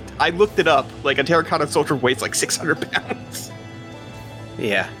 I looked it up. Like a terracotta soldier weighs like 600 pounds.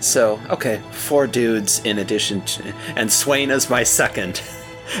 Yeah, so, okay, 4 dudes in addition to... And Swain is my second.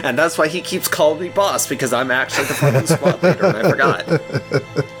 And that's why he keeps calling me boss, because I'm actually the fucking squad leader, and I forgot.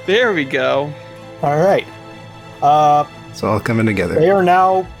 There we go. Alright. It's all coming together. They are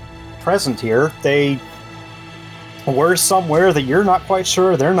now present here. They We're somewhere that you're not quite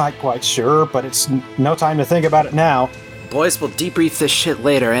sure, they're not quite sure, but it's no time to think about it now. Boys, we'll debrief this shit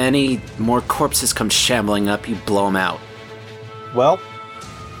later. Any more corpses come shambling up, you blow them out. Well,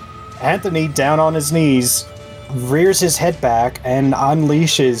 Anthony, down on his knees, rears his head back and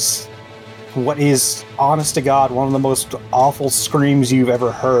unleashes what is, honest to God, one of the most awful screams you've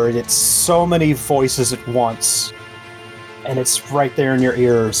ever heard. It's so many voices at once, and it's right there in your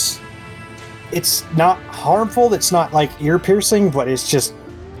ears. It's not harmful, it's not like ear-piercing, but it's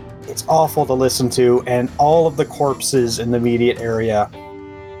awful to listen to, and all of the corpses in the immediate area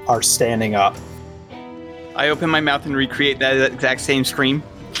are standing up. I open my mouth and recreate that exact same scream.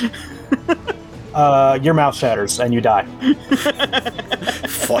 Your mouth shatters, and you die.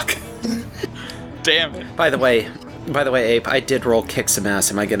 Fuck. Damn it. By the way, Ape, I did roll kick some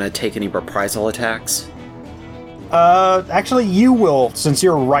ass. Am I gonna take any reprisal attacks? Actually, you will, since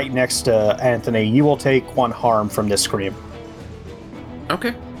you're right next to Anthony, you will take 1 harm from this scream.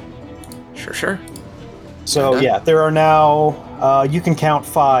 Okay. Sure. So, yeah, there are now, you can count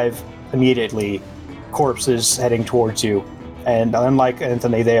 5 immediately corpses heading towards you. And unlike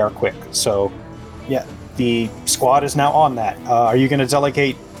Anthony, they are quick. So, yeah, the squad is now on that. Are you going to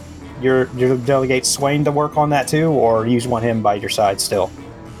delegate delegate Swain to work on that too, or you want him by your side still?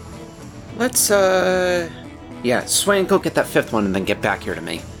 Let's, yeah, Swain, go get that 5th one and then get back here to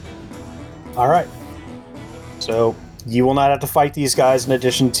me. All right. So, you will not have to fight these guys in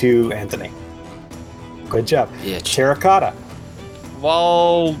addition to Anthony. Good job. Yeah. Terracotta.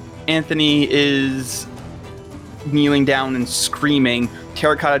 While Anthony is kneeling down and screaming,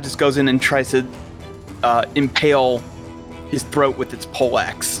 Terracotta just goes in and tries to impale his throat with its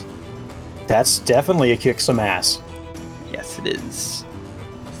poleaxe. That's definitely a kick some ass. Yes, it is.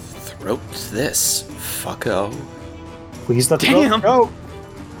 Throat this, fucko. Please let the Damn. throat go.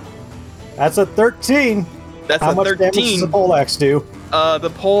 That's a 13. That's How a much 13. damage does the poleaxe do?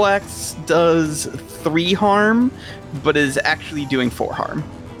 The poleaxe does 3 harm, but is actually doing 4 harm.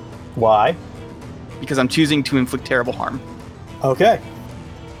 Why? Because I'm choosing to inflict terrible harm. Okay.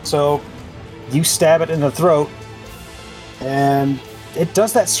 So, you stab it in the throat, and it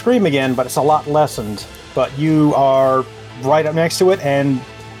does that scream again, but it's a lot lessened. But you are right up next to it, and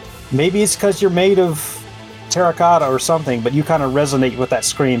maybe it's because you're made of terracotta or something, but you kind of resonate with that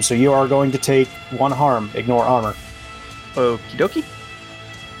scream, so you are going to take 1 harm, ignore armor. Okie dokie.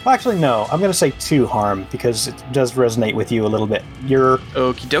 Well, actually, no. I'm going to say 2 harm, because it does resonate with you a little bit. You're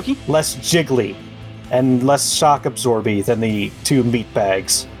Okie dokie. less jiggly and less shock absorby than the 2 meat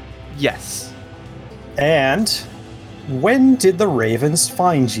bags. Yes. And when did the ravens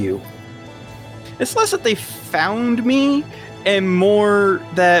find you? It's less that they found me, and more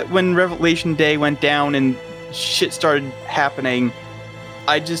that when Revelation Day went down and shit started happening,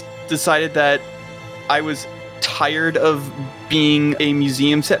 I just decided that I was tired of being a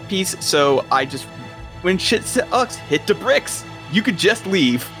museum set piece, so I just, when shit sucks, hit the bricks. You could just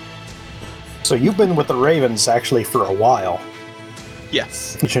leave. So you've been with the ravens actually for a while.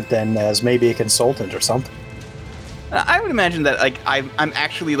 Yes. Then as maybe a consultant or something. I would imagine that I'm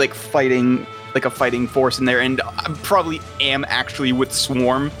actually fighting a fighting force in there, and I probably am actually with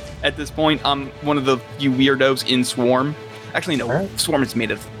Swarm at this point. I'm one of the few weirdos in Swarm. Actually, no, Alright. Swarm is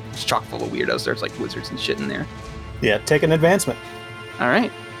made of chock full of weirdos. There's wizards and shit in there. Yeah, take an advancement. All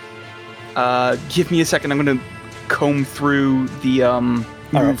right. Give me a second. I'm gonna comb through the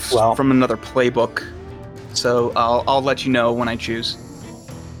moves from another playbook. So I'll let you know when I choose.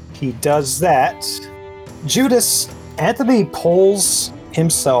 He does that. Judas, Anthony pulls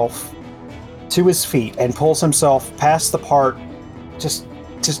himself to his feet and pulls himself past the part, just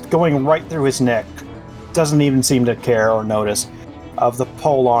going right through his neck. Doesn't even seem to care or notice of the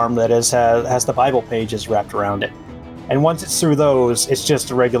pole arm that has the Bible pages wrapped around it. And once it's through those, it's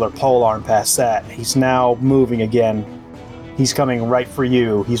just a regular pole arm past that. He's now moving again. He's coming right for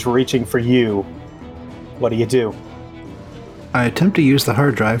you. He's reaching for you. What do you do? I attempt to use the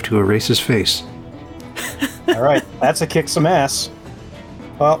hard drive to erase his face. All right, that's a kick some ass.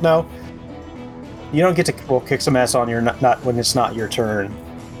 Well, no. You don't get to kick some ass on your not when it's not your turn.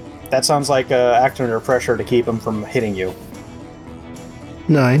 That sounds like acting under pressure to keep him from hitting you.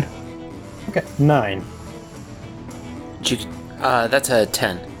 9. Okay, 9. That's a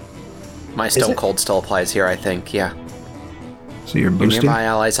 10. My Stone it? Cold still applies here, I think, yeah. So you're Your boosting? nearby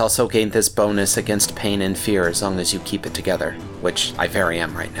allies also gain this bonus against pain and fear as long as you keep it together, which I very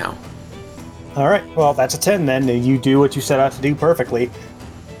am right now. All right, well, that's a 10 then. You do what you set out to do perfectly.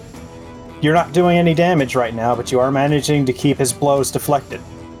 You're not doing any damage right now, but you are managing to keep his blows deflected.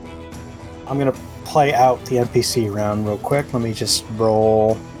 I'm going to play out the NPC round real quick. Let me just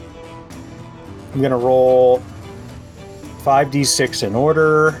roll. I'm going to roll 5d6 in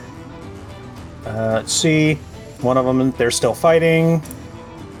order. Let's see. One of them, they're still fighting.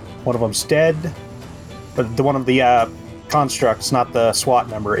 One of them's dead. But the one of the constructs, not the SWAT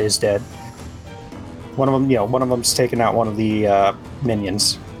member, is dead. One of them, one of them's taken out one of the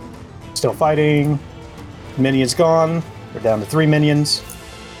minions. Still fighting. Minions gone. We're down to 3 minions.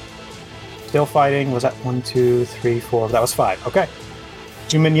 Still fighting. Was that 1, 2, 3, 4? That was 5. Okay.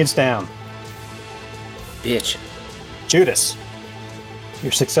 2 minions down. Bitch. Judas.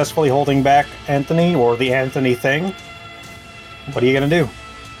 You're successfully holding back Anthony, or the Anthony thing. What are you going to do?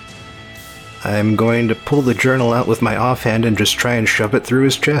 I'm going to pull the journal out with my offhand and just try and shove it through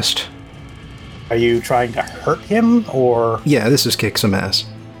his chest. Are you trying to hurt him, or... Yeah, this is kick some ass.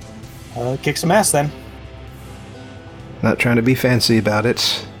 Kick some ass, then. Not trying to be fancy about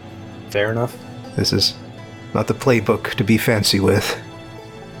it. Fair enough. This is not the playbook to be fancy with.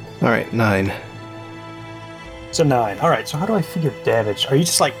 Alright, 9. It's a 9. Alright, so how do I figure damage? Are you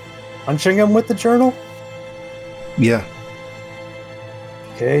just, punching him with the journal? Yeah.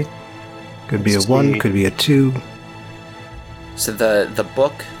 Okay. Could be a Let's 1, see. could be a 2. So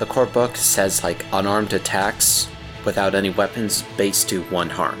the core book says unarmed attacks without any weapons base to 1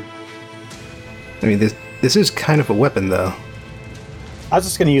 harm. I mean, this is kind of a weapon, though. I was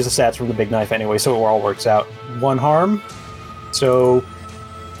just going to use the stats from the big knife anyway, so it all works out. 1 harm. So,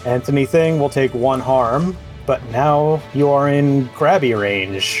 Anthony thing will take 1 harm, but now you are in grabby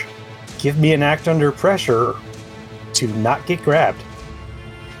range. Give me an act under pressure to not get grabbed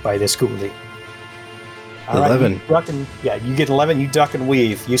by this ghoulie. All right, 11. You get 11, you duck and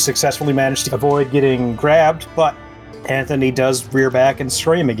weave. You successfully manage to avoid getting grabbed, but Anthony does rear back and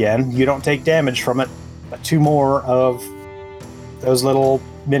scream again. You don't take damage from it, but 2 more of those little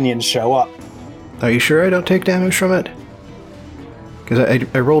minions show up. Are you sure I don't take damage from it? Because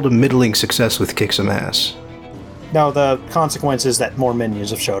I rolled a middling success with kick some ass. No, the consequence is that more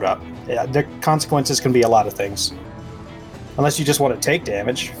minions have showed up. Yeah, the consequences can be a lot of things. Unless you just want to take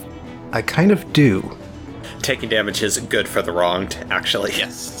damage. I kind of do. Taking damage is good for the wronged, actually.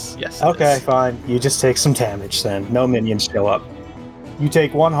 Yes. Yes. Okay, fine. You just take some damage then. No minions show up. You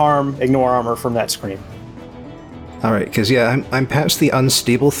take 1 harm, ignore armor from that scream. Alright, because yeah, I'm past the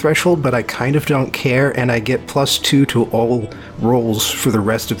unstable threshold, but I kind of don't care, and I get +2 to all rolls for the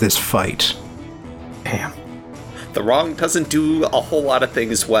rest of this fight. Damn. The wrong doesn't do a whole lot of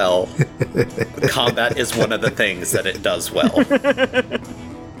things well. Combat is one of the things that it does well.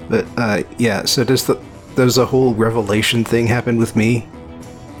 But, yeah, so does the whole revelation thing happen with me?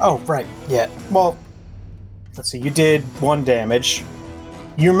 Oh, right. Yeah. Well, let's see. You did 1 damage.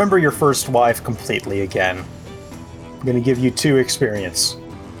 You remember your first wife completely again. I'm going to give you 2 experience.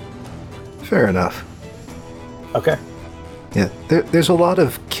 Fair enough. Okay. Yeah, there's a lot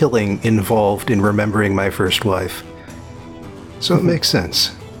of killing involved in remembering my first wife. So it makes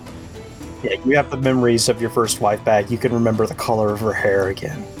sense. Yeah, you have the memories of your first wife back. You can remember the color of her hair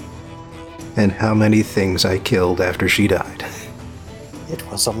again. And how many things I killed after she died. It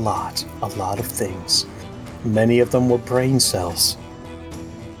was a lot of things. Many of them were brain cells.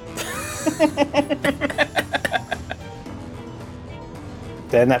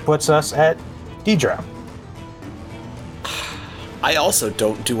 Then that puts us at Dedra. I also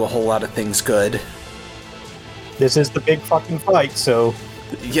don't do a whole lot of things good. This is the big fucking fight, so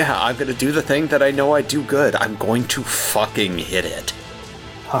Yeah, I'm gonna do the thing that I know I do good. I'm going to fucking hit it.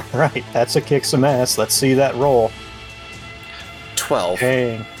 alright, that's a kick some ass. Let's see that roll. 12.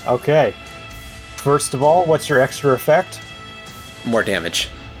 Dang. Okay. First of all, what's your extra effect? More damage.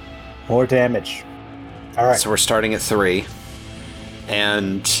 More damage. Alright. So we're starting at 3.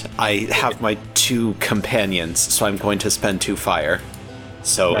 And I have my 2 companions, so I'm going to spend 2 fire.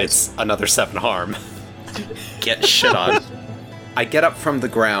 So Nice. it's another 7 harm. Get shit on. I get up from the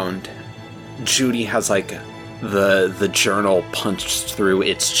ground. Judy has the journal punched through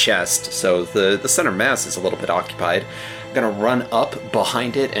its chest, so the center mass is a little bit occupied. I'm gonna run up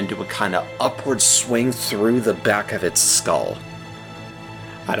behind it and do a kind of upward swing through the back of its skull.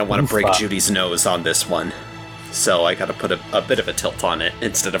 I don't want to break Fuck. Judy's nose on this one, so I gotta put a bit of a tilt on it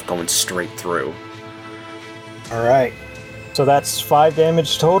instead of going straight through. Alright. So that's 5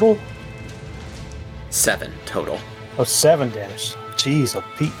 damage total? 7 total. Oh, 7 damage. Jeez, oh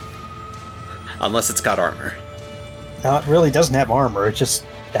Pete. Unless it's got armor. No, it really doesn't have armor. It just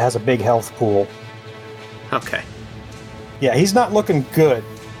has a big health pool. Okay. Yeah, he's not looking good.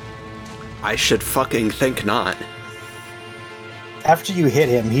 I should fucking think not. After you hit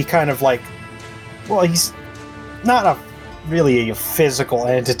him, he kind of well, he's not really a physical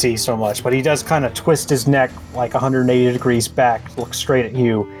entity so much, but he does kind of twist his neck 180 degrees back, look straight at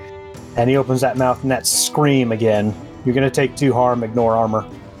you, and he opens that mouth and that scream again. You're going to take 2 harm, ignore armor.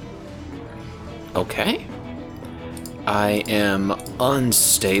 Okay. I am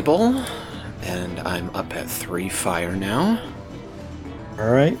unstable, and I'm up at 3 fire now.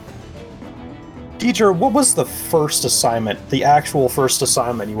 Alright. Deidre, what was the first assignment, the actual first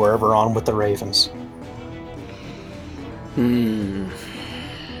assignment you were ever on with the Ravens?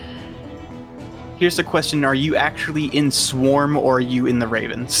 Here's the question, are you actually in Swarm or are you in the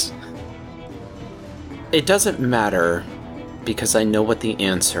Ravens? It doesn't matter, because I know what the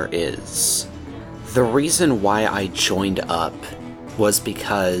answer is. The reason why I joined up was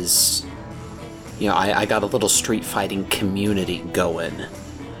because, you know, I got a little street fighting community going,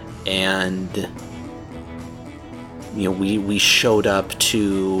 and, you know, we showed up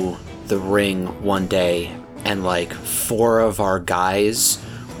to the ring one day, and like 4 of our guys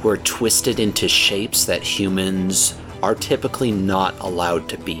were twisted into shapes that humans are typically not allowed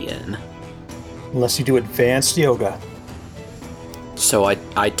to be in. Unless you do advanced yoga. So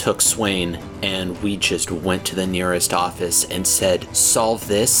I took Swain, and we just went to the nearest office and said, solve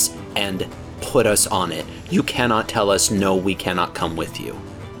this and put us on it. You cannot tell us, no, we cannot come with you.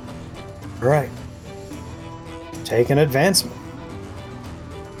 Right. Take an advancement.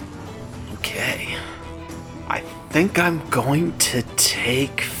 Okay. I think I'm going to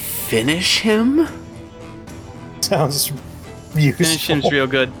take finish him? Sounds useful. Finish him's real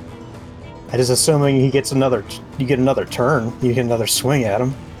good. That is assuming he gets another. You get another turn. You get another swing at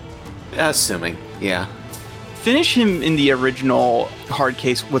him. Assuming, yeah. Finish him in the original hard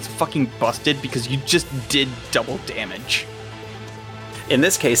case was fucking busted because you just did double damage. In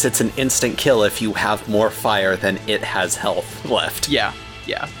this case, it's an instant kill if you have more fire than it has health left. Yeah.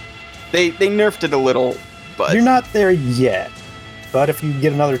 They nerfed it a little, but You're not there yet, but if you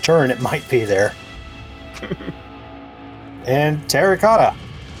get another turn, it might be there. And Terracotta.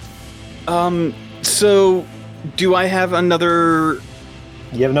 So do I have another?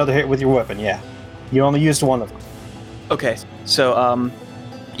 You have another hit with your weapon, yeah. You only used one of them. Okay, so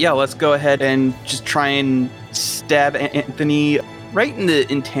yeah, let's go ahead and just try and stab Anthony right in the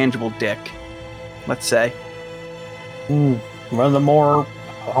intangible dick. Let's say. One of the more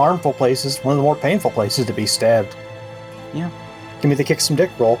harmful places, one of the more painful places to be stabbed. Yeah. Give me the kick some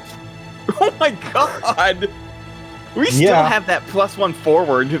dick roll. Oh my god! We still have that +1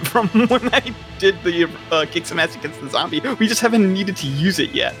 forward from when I did the kick some ass against the zombie. We just haven't needed to use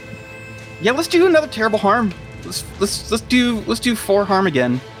it yet. Yeah, let's do another terrible harm. Let's do 4 harm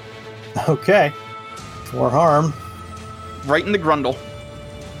again. Okay. 4 harm. Right in the grundle.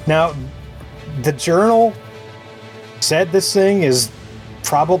 Now, the journal said this thing is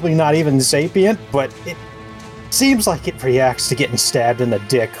probably not even sapient, but it seems like it reacts to getting stabbed in the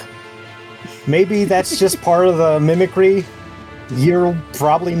dick. Maybe that's just part of the mimicry. You'll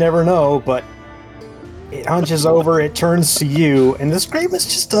probably never know, but it hunches over, it turns to you, and the scream is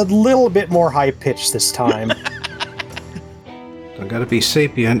just a little bit more high-pitched this time. I gotta be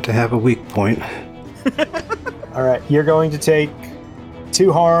sapient to have a weak point. Alright, you're going to take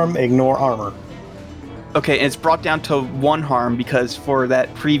 2 harm, ignore armor. Okay, and it's brought down to 1 harm because for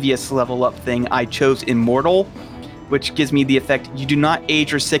that previous level up thing, I chose Immortal, which gives me the effect, you do not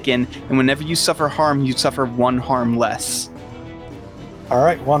age or sicken, and whenever you suffer harm, you suffer 1 harm less.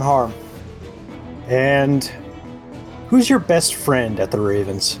 Alright, 1 harm. And who's your best friend at the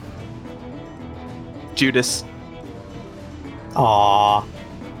Ravens? Judas. Aww.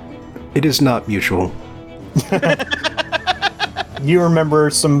 It is not mutual. You remember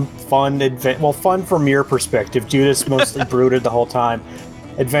some fun, fun from your perspective. Judas mostly brooded the whole time.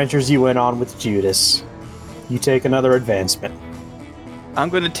 Adventures you went on with Judas. You take another advancement. I'm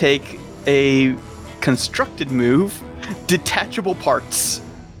going to take a constructed move, detachable parts.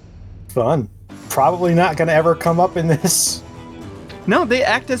 Fun. Probably not going to ever come up in this. No, they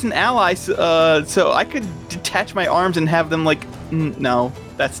act as an ally, so I could detach my arms and have them like... No,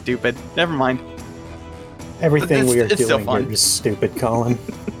 that's stupid. Never mind. Everything we are it's still doing fun. here is stupid, Colin.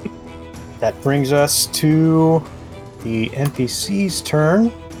 That brings us to the NPC's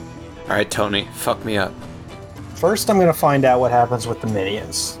turn. Alright, Tony, fuck me up. First, I'm going to find out what happens with the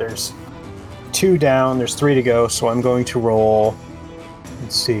minions. There's 2 down, there's 3 to go, so I'm going to roll...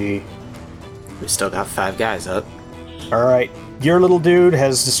 Let's see... We still got 5 guys up. Alright, your little dude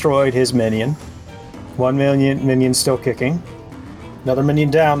has destroyed his minion. 1 minion still kicking. Another minion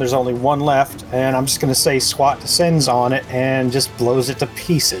down, there's only 1 left, and I'm just going to say SWAT descends on it and just blows it to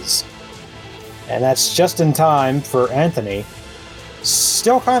pieces. And that's just in time for Anthony.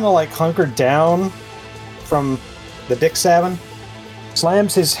 Still kind of like hunkered down from the dick stabbing.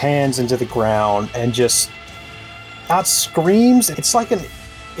 Slams his hands into the ground and just not screams. It's like an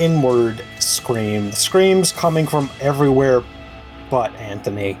inward scream. The scream's coming from everywhere but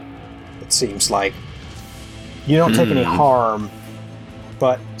Anthony, it seems like. You don't take any harm,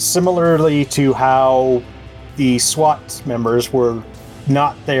 but similarly to how the SWAT members were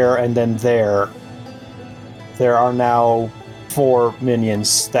not there and then there are now 4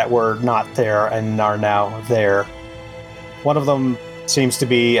 minions that were not there and are now there. One of them seems to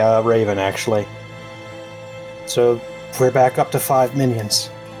be Raven, actually. So we're back up to 5 minions.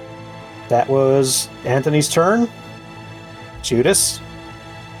 That was Anthony's turn. Judas?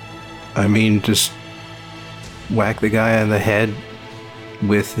 I mean, just whack the guy on the head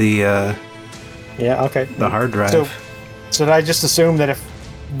with the Yeah, okay. the hard drive. So, should I just assume that if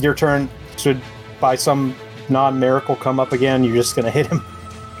your turn should, by some non-miracle, come up again, you're just going to hit him?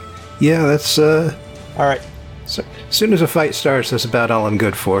 Yeah, that's All right. so, as soon as a fight starts, that's about all I'm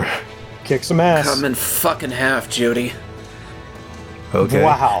good for. Kick some ass. Cut him in fucking half, Judy. Okay.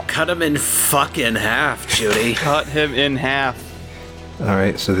 Wow. Cut him in fucking half, Judy. Cut him in half. All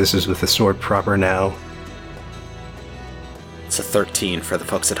right, so this is with the sword proper now. It's a 13 for the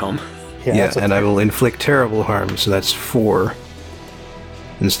folks at home. Yeah, that's a and I will inflict terrible harm, so that's 4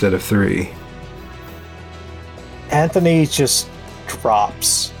 instead of 3. Anthony just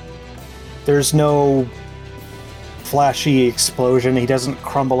drops. There's no flashy explosion. He doesn't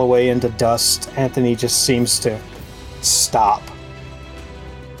crumble away into dust. Anthony just seems to stop.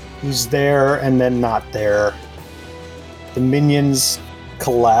 He's there and then not there. The minions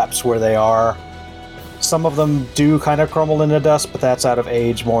collapse where they are. Some of them do kind of crumble into dust, but that's out of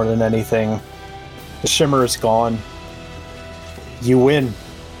age more than anything. The shimmer is gone. You win.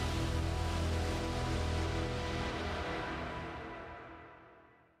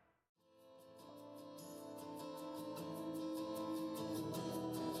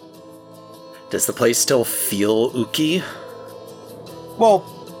 Does the place still feel ooky? Well,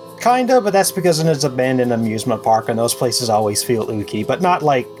 kinda, but that's because it's an abandoned amusement park, and those places always feel ooky, but not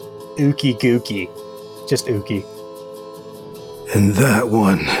like ooky gooky, just ooky. And that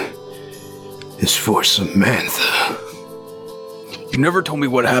one is for Samantha. You never told me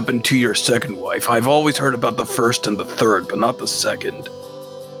what happened to your second wife. I've always heard about the first and the third, but not the second.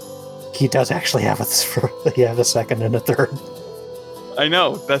 He does actually have a second and a third. I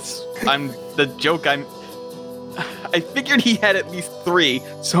know. I'm the joke. I figured he had at least 3,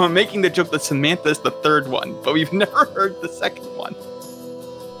 so I'm making the joke that Samantha's the third one, but we've never heard the second one.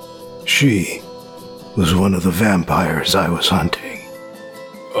 She was one of the vampires I was hunting.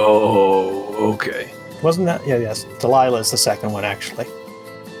 Oh, okay. Wasn't that? Yeah, yes. Delilah's the second one, actually.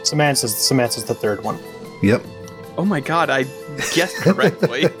 Samantha's the third one. Yep. Oh my god, I guessed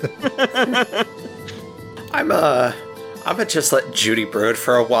correctly. I'm gonna just let Judy brood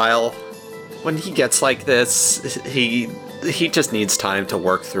for a while. When he gets like this, he just needs time to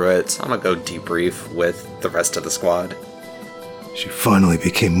work through it. So I'm gonna go debrief with the rest of the squad. She finally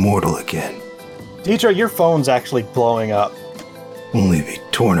became mortal again, Deidre, your phone's actually blowing up. only to be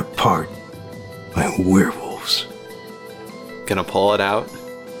torn apart by werewolves. Gonna pull it out.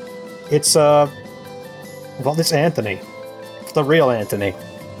 It's, it's Anthony. It's the real Anthony.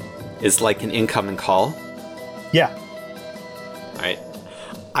 Is like an incoming call. Yeah. Alright.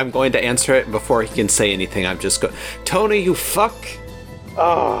 I'm going to answer it before he can say anything. I'm just going, Tony, you fuck!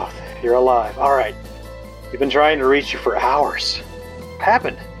 Oh, you're alive. All right. We've been trying to reach you for hours. What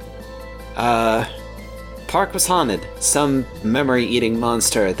happened? Park was haunted. Some memory-eating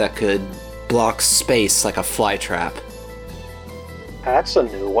monster that could block space like a flytrap. That's a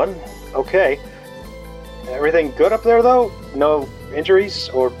new one. Okay. Everything good up there, though? No injuries?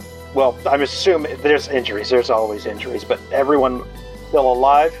 Or, well, I'm assuming there's injuries. There's always injuries, but everyone still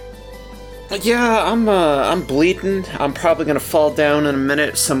alive? Yeah, I'm bleeding. I'm probably gonna fall down in a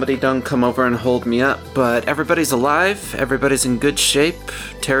minute. Somebody done come over and hold me up, but everybody's alive. Everybody's in good shape.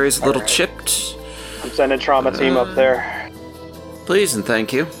 Terry's a little chipped. I'm sending trauma team up there. Please and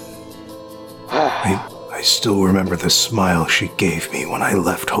thank you. I still remember the smile she gave me when I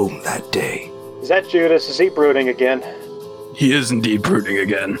left home that day. Is that Judas? Is he brooding again? He is indeed brooding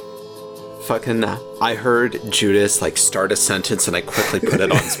again. Fucking, I heard Judas like start a sentence and I quickly put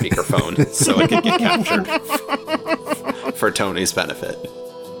it on speakerphone so it could get captured for Tony's benefit.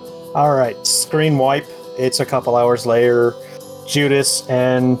 All right, screen wipe. It's a couple hours later. Judas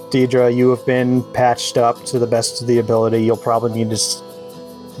and Deidre, you have been patched up to the best of the ability. You'll probably need to,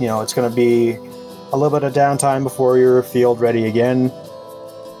 it's going to be a little bit of downtime before you're field ready again.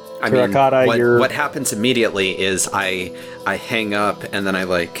 I mean, Rakata, what happens immediately is I hang up and then I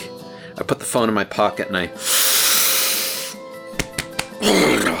put the phone in my pocket and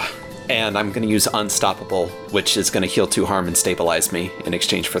And I'm going to use Unstoppable, which is going to heal 2 harm and stabilize me in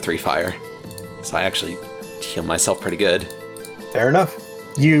exchange for 3 fire. So I actually heal myself pretty good. Fair enough.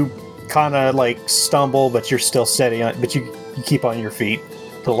 You kind of like stumble, but you're still steady on. But you keep on your feet,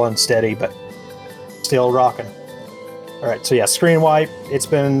 a little unsteady, but still rocking. All right, so yeah, screen wipe. It's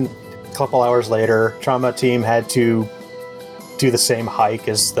been a couple hours later. Trauma team had to do the same hike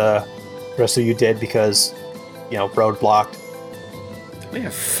as the rest of you did because, roadblocked. We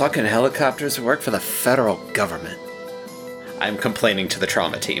have fucking helicopters who work for the federal government. I'm complaining to the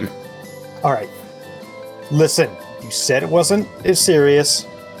trauma team. All right. Listen, you said it wasn't as serious.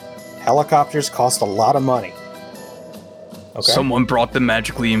 Helicopters cost a lot of money. Okay? Someone brought the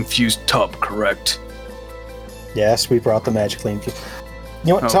magically infused tub, correct? Yes, we brought the magically infused.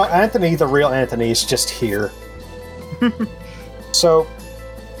 You know what? Tell Anthony, the real Anthony, is just here. So,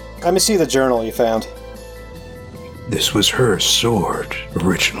 let me see the journal you found. This was her sword,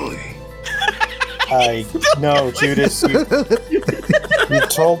 originally. No, Judas, you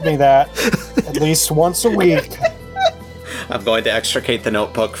told me that at least once a week. I'm going to extricate the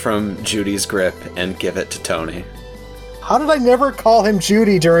notebook from Judy's grip and give it to Tony. How did I never call him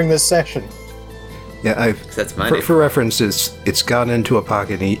Judy during this session? Yeah, That's my name. for reference, it's gone into a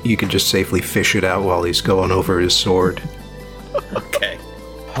pocket, and you can just safely fish it out while he's going over his sword. Okay.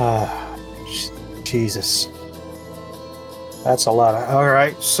 Jesus. That's a lot of...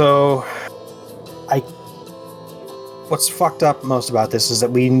 Alright, so... What's fucked up most about this is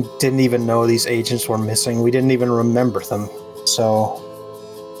that we didn't even know these agents were missing. We didn't even remember them. So...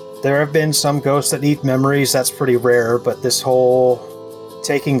 There have been some ghosts that eat memories, that's pretty rare, but this whole...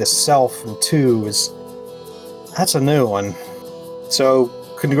 taking the self from 2 is... That's a new one. So,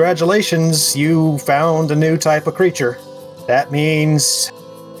 congratulations, you found a new type of creature. That means...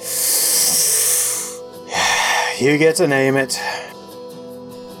 You get to name it.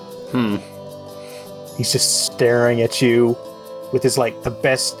 He's just staring at you with his, the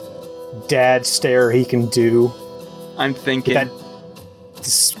best dad stare he can do. I'm thinking.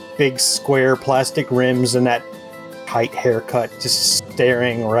 This big square plastic rims and that tight haircut just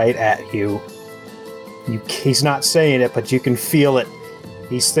staring right at you. He's not saying it, but you can feel it.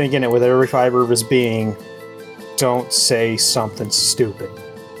 He's thinking it with every fiber of his being. Don't say something stupid.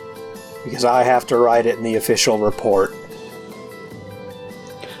 Because I have to write it in the official report.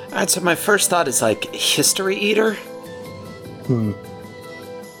 Alright, so my first thought is History Eater? Do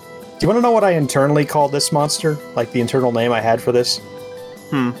you want to know what I internally called this monster? Like the internal name I had for this?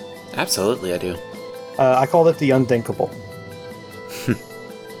 Absolutely, I do. I called it the Unthinkable.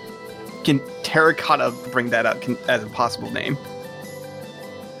 Can Terracotta bring that up as a possible name?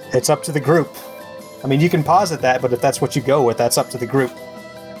 It's up to the group. I mean, you can posit that, but if that's what you go with, that's up to the group.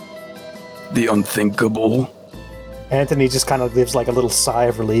 The unthinkable. Anthony just kind of gives a little sigh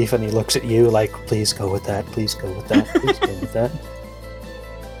of relief, and he looks at you like, please go with that, please go with that, please go with that.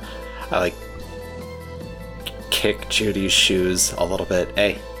 I kick Judy's shoes a little bit.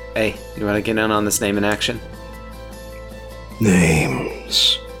 Hey, you want to get in on this name in action?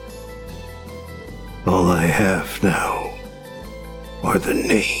 Names. All I have now are the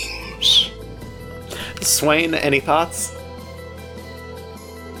names. Swain, any thoughts?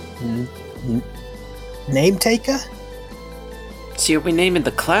 Name taker? So are we naming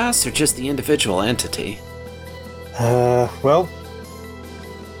the class or just the individual entity? Well,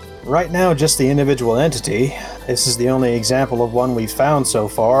 right now just the individual entity. This is the only example of one we've found so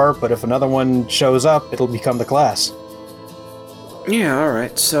far, but if another one shows up, it'll become the class. Yeah,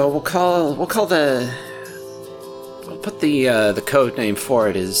 alright, so we'll put the code name for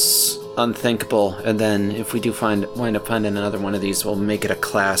it as Unthinkable, and then if we do wind up finding another one of these, we'll make it a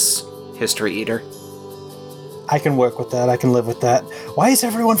class History Eater. I can work with that, I can live with that. Why is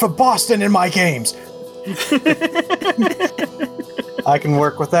everyone from Boston in my games? I can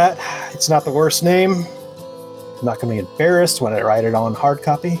work with that. It's not the worst name. I'm not going to be embarrassed when I write it on hard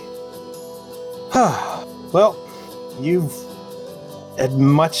copy. Well, you've had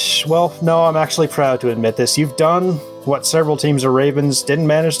much... Well, no, I'm actually proud to admit this. You've done what several teams of Ravens didn't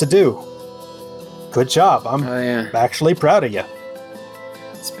manage to do. Good job. I'm actually proud of you.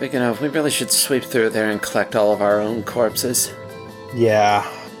 Speaking of, we really should sweep through there and collect all of our own corpses. Yeah.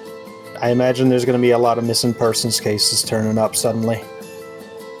 I imagine there's going to be a lot of missing persons cases turning up suddenly.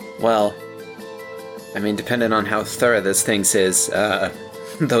 Well, I mean, depending on how thorough this thing is,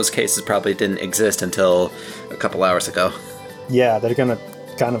 those cases probably didn't exist until a couple hours ago. Yeah, they're going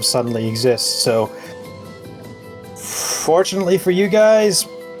to kind of suddenly exist, so... Fortunately for you guys,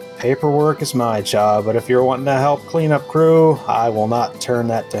 paperwork is my job, but if you're wanting to help clean up crew, I will not turn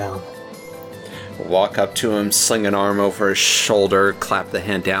that down. Walk up to him, sling an arm over his shoulder, clap the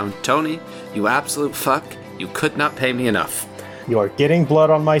hand down. Tony, you absolute fuck. You could not pay me enough. You are getting blood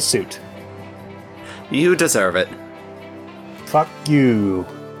on my suit. You deserve it. Fuck you.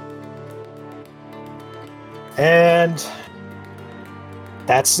 And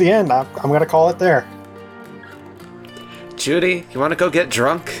that's the end. I'm going to call it there. Judy, you want to go get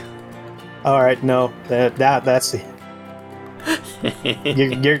drunk? All right, no, that's the.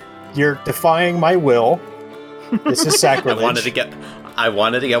 You're defying my will. This is sacrilege. I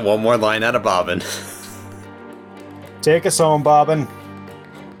wanted to get one more line out of Bobbin. Take us home, Bobbin.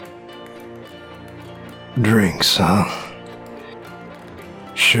 Drinks, huh?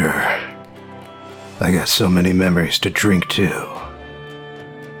 Sure. I got so many memories to drink too.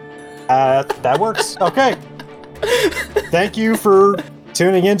 That works. Okay. Thank you for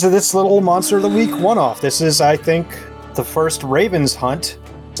tuning into this little Monster of the Week one-off. This is, I think, the first Ravens hunt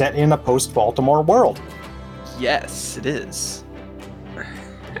set in a post-Baltimore world. Yes, it is.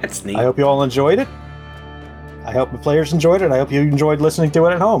 That's neat. I hope you all enjoyed it. I hope the players enjoyed it. I hope you enjoyed listening to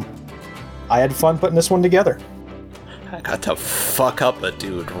it at home. I had fun putting this one together. I got to fuck up a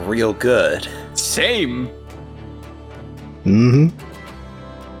dude real good. Same. Mm-hmm.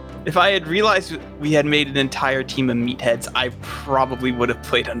 If I had realized we had made an entire team of meatheads, I probably would have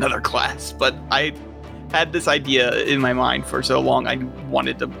played another class. But I had this idea in my mind for so long, I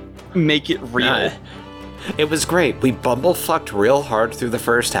wanted to make it real. It was great. We bumblefucked real hard through the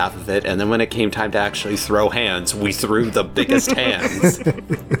first half of it, and then when it came time to actually throw hands, we threw the biggest hands.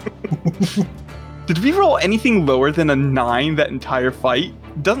 Did we roll anything lower than a 9 that entire fight?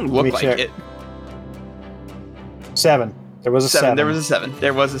 Doesn't look like check. it. 7. There was a 7. There was a 7.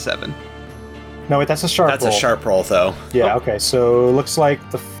 There was a 7. No, wait, that's a sharp roll. That's a sharp roll, though. Yeah, okay, so it looks like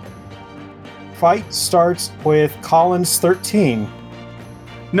the fight starts with Collins 13.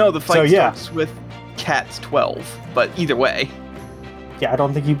 No, the fight So, yeah. starts with Cat's 12. But either way. Yeah, I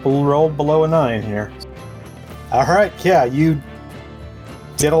don't think you rolled below a 9 here. Alright, yeah, you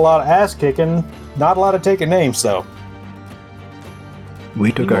did a lot of ass-kicking. Not a lot of taking names, though.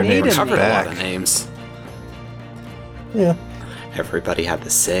 We took our names Covered a lot of back. names. Yeah. Everybody had the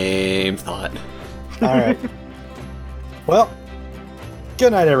same thought. Alright. Well,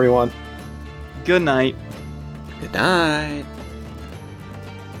 good night, everyone. Good night. Good night.